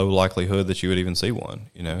very low likelihood that you would even see one,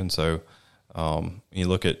 And so you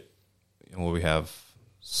look at we have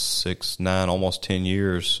 6, 9, almost 10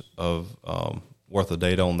 years of worth of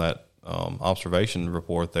data on that observation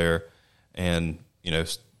report there, and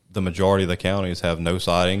the majority of the counties have no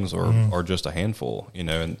sightings or just a handful,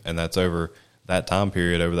 and that's over that time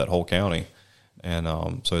period, over that whole county, and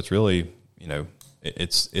so it's really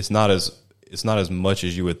it's not as much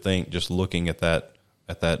as you would think just looking at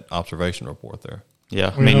that observation report there.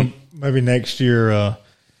 Yeah, maybe next year.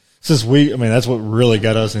 That's what really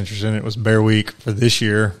got us interested in it was Bear Week for this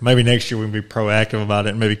year. Maybe next year we can be proactive about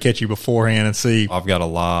it and maybe catch you beforehand and see. I've got a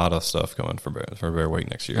lot of stuff coming for Bear Week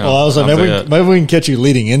next year. Well, I was like, maybe we can catch you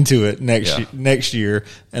leading into it next year,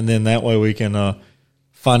 and then that way we can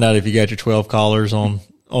find out if you got your 12 collars on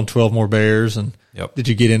 12 more bears, and did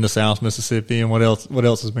you get into South Mississippi, and what else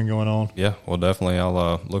has been going on? Yeah, well, definitely.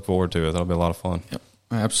 I'll look forward to it. That'll be a lot of fun. Yep,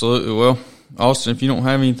 absolutely. Well, Austin, if you don't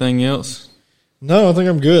have anything else. No, I think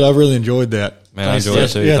I'm good. I've really enjoyed that. Man, I enjoyed it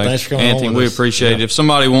too. Yeah, thanks for coming Anthony, on we with us. appreciate it. If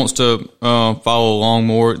somebody wants to follow along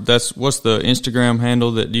more, what's the Instagram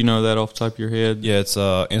handle? Do you know that off the top of your head? Yeah, it's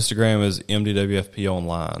Instagram is MDWFP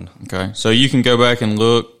online. Okay, so you can go back and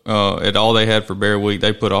look at all they had for Bear Week.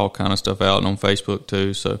 They put all kind of stuff out and on Facebook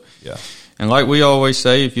too. So yeah, and like we always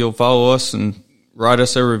say, if you'll follow us and write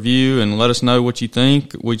us a review and let us know what you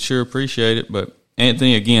think, we'd sure appreciate it. But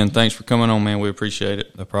Anthony, again, thanks for coming on, man. We appreciate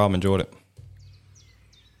it. No problem. Enjoyed it.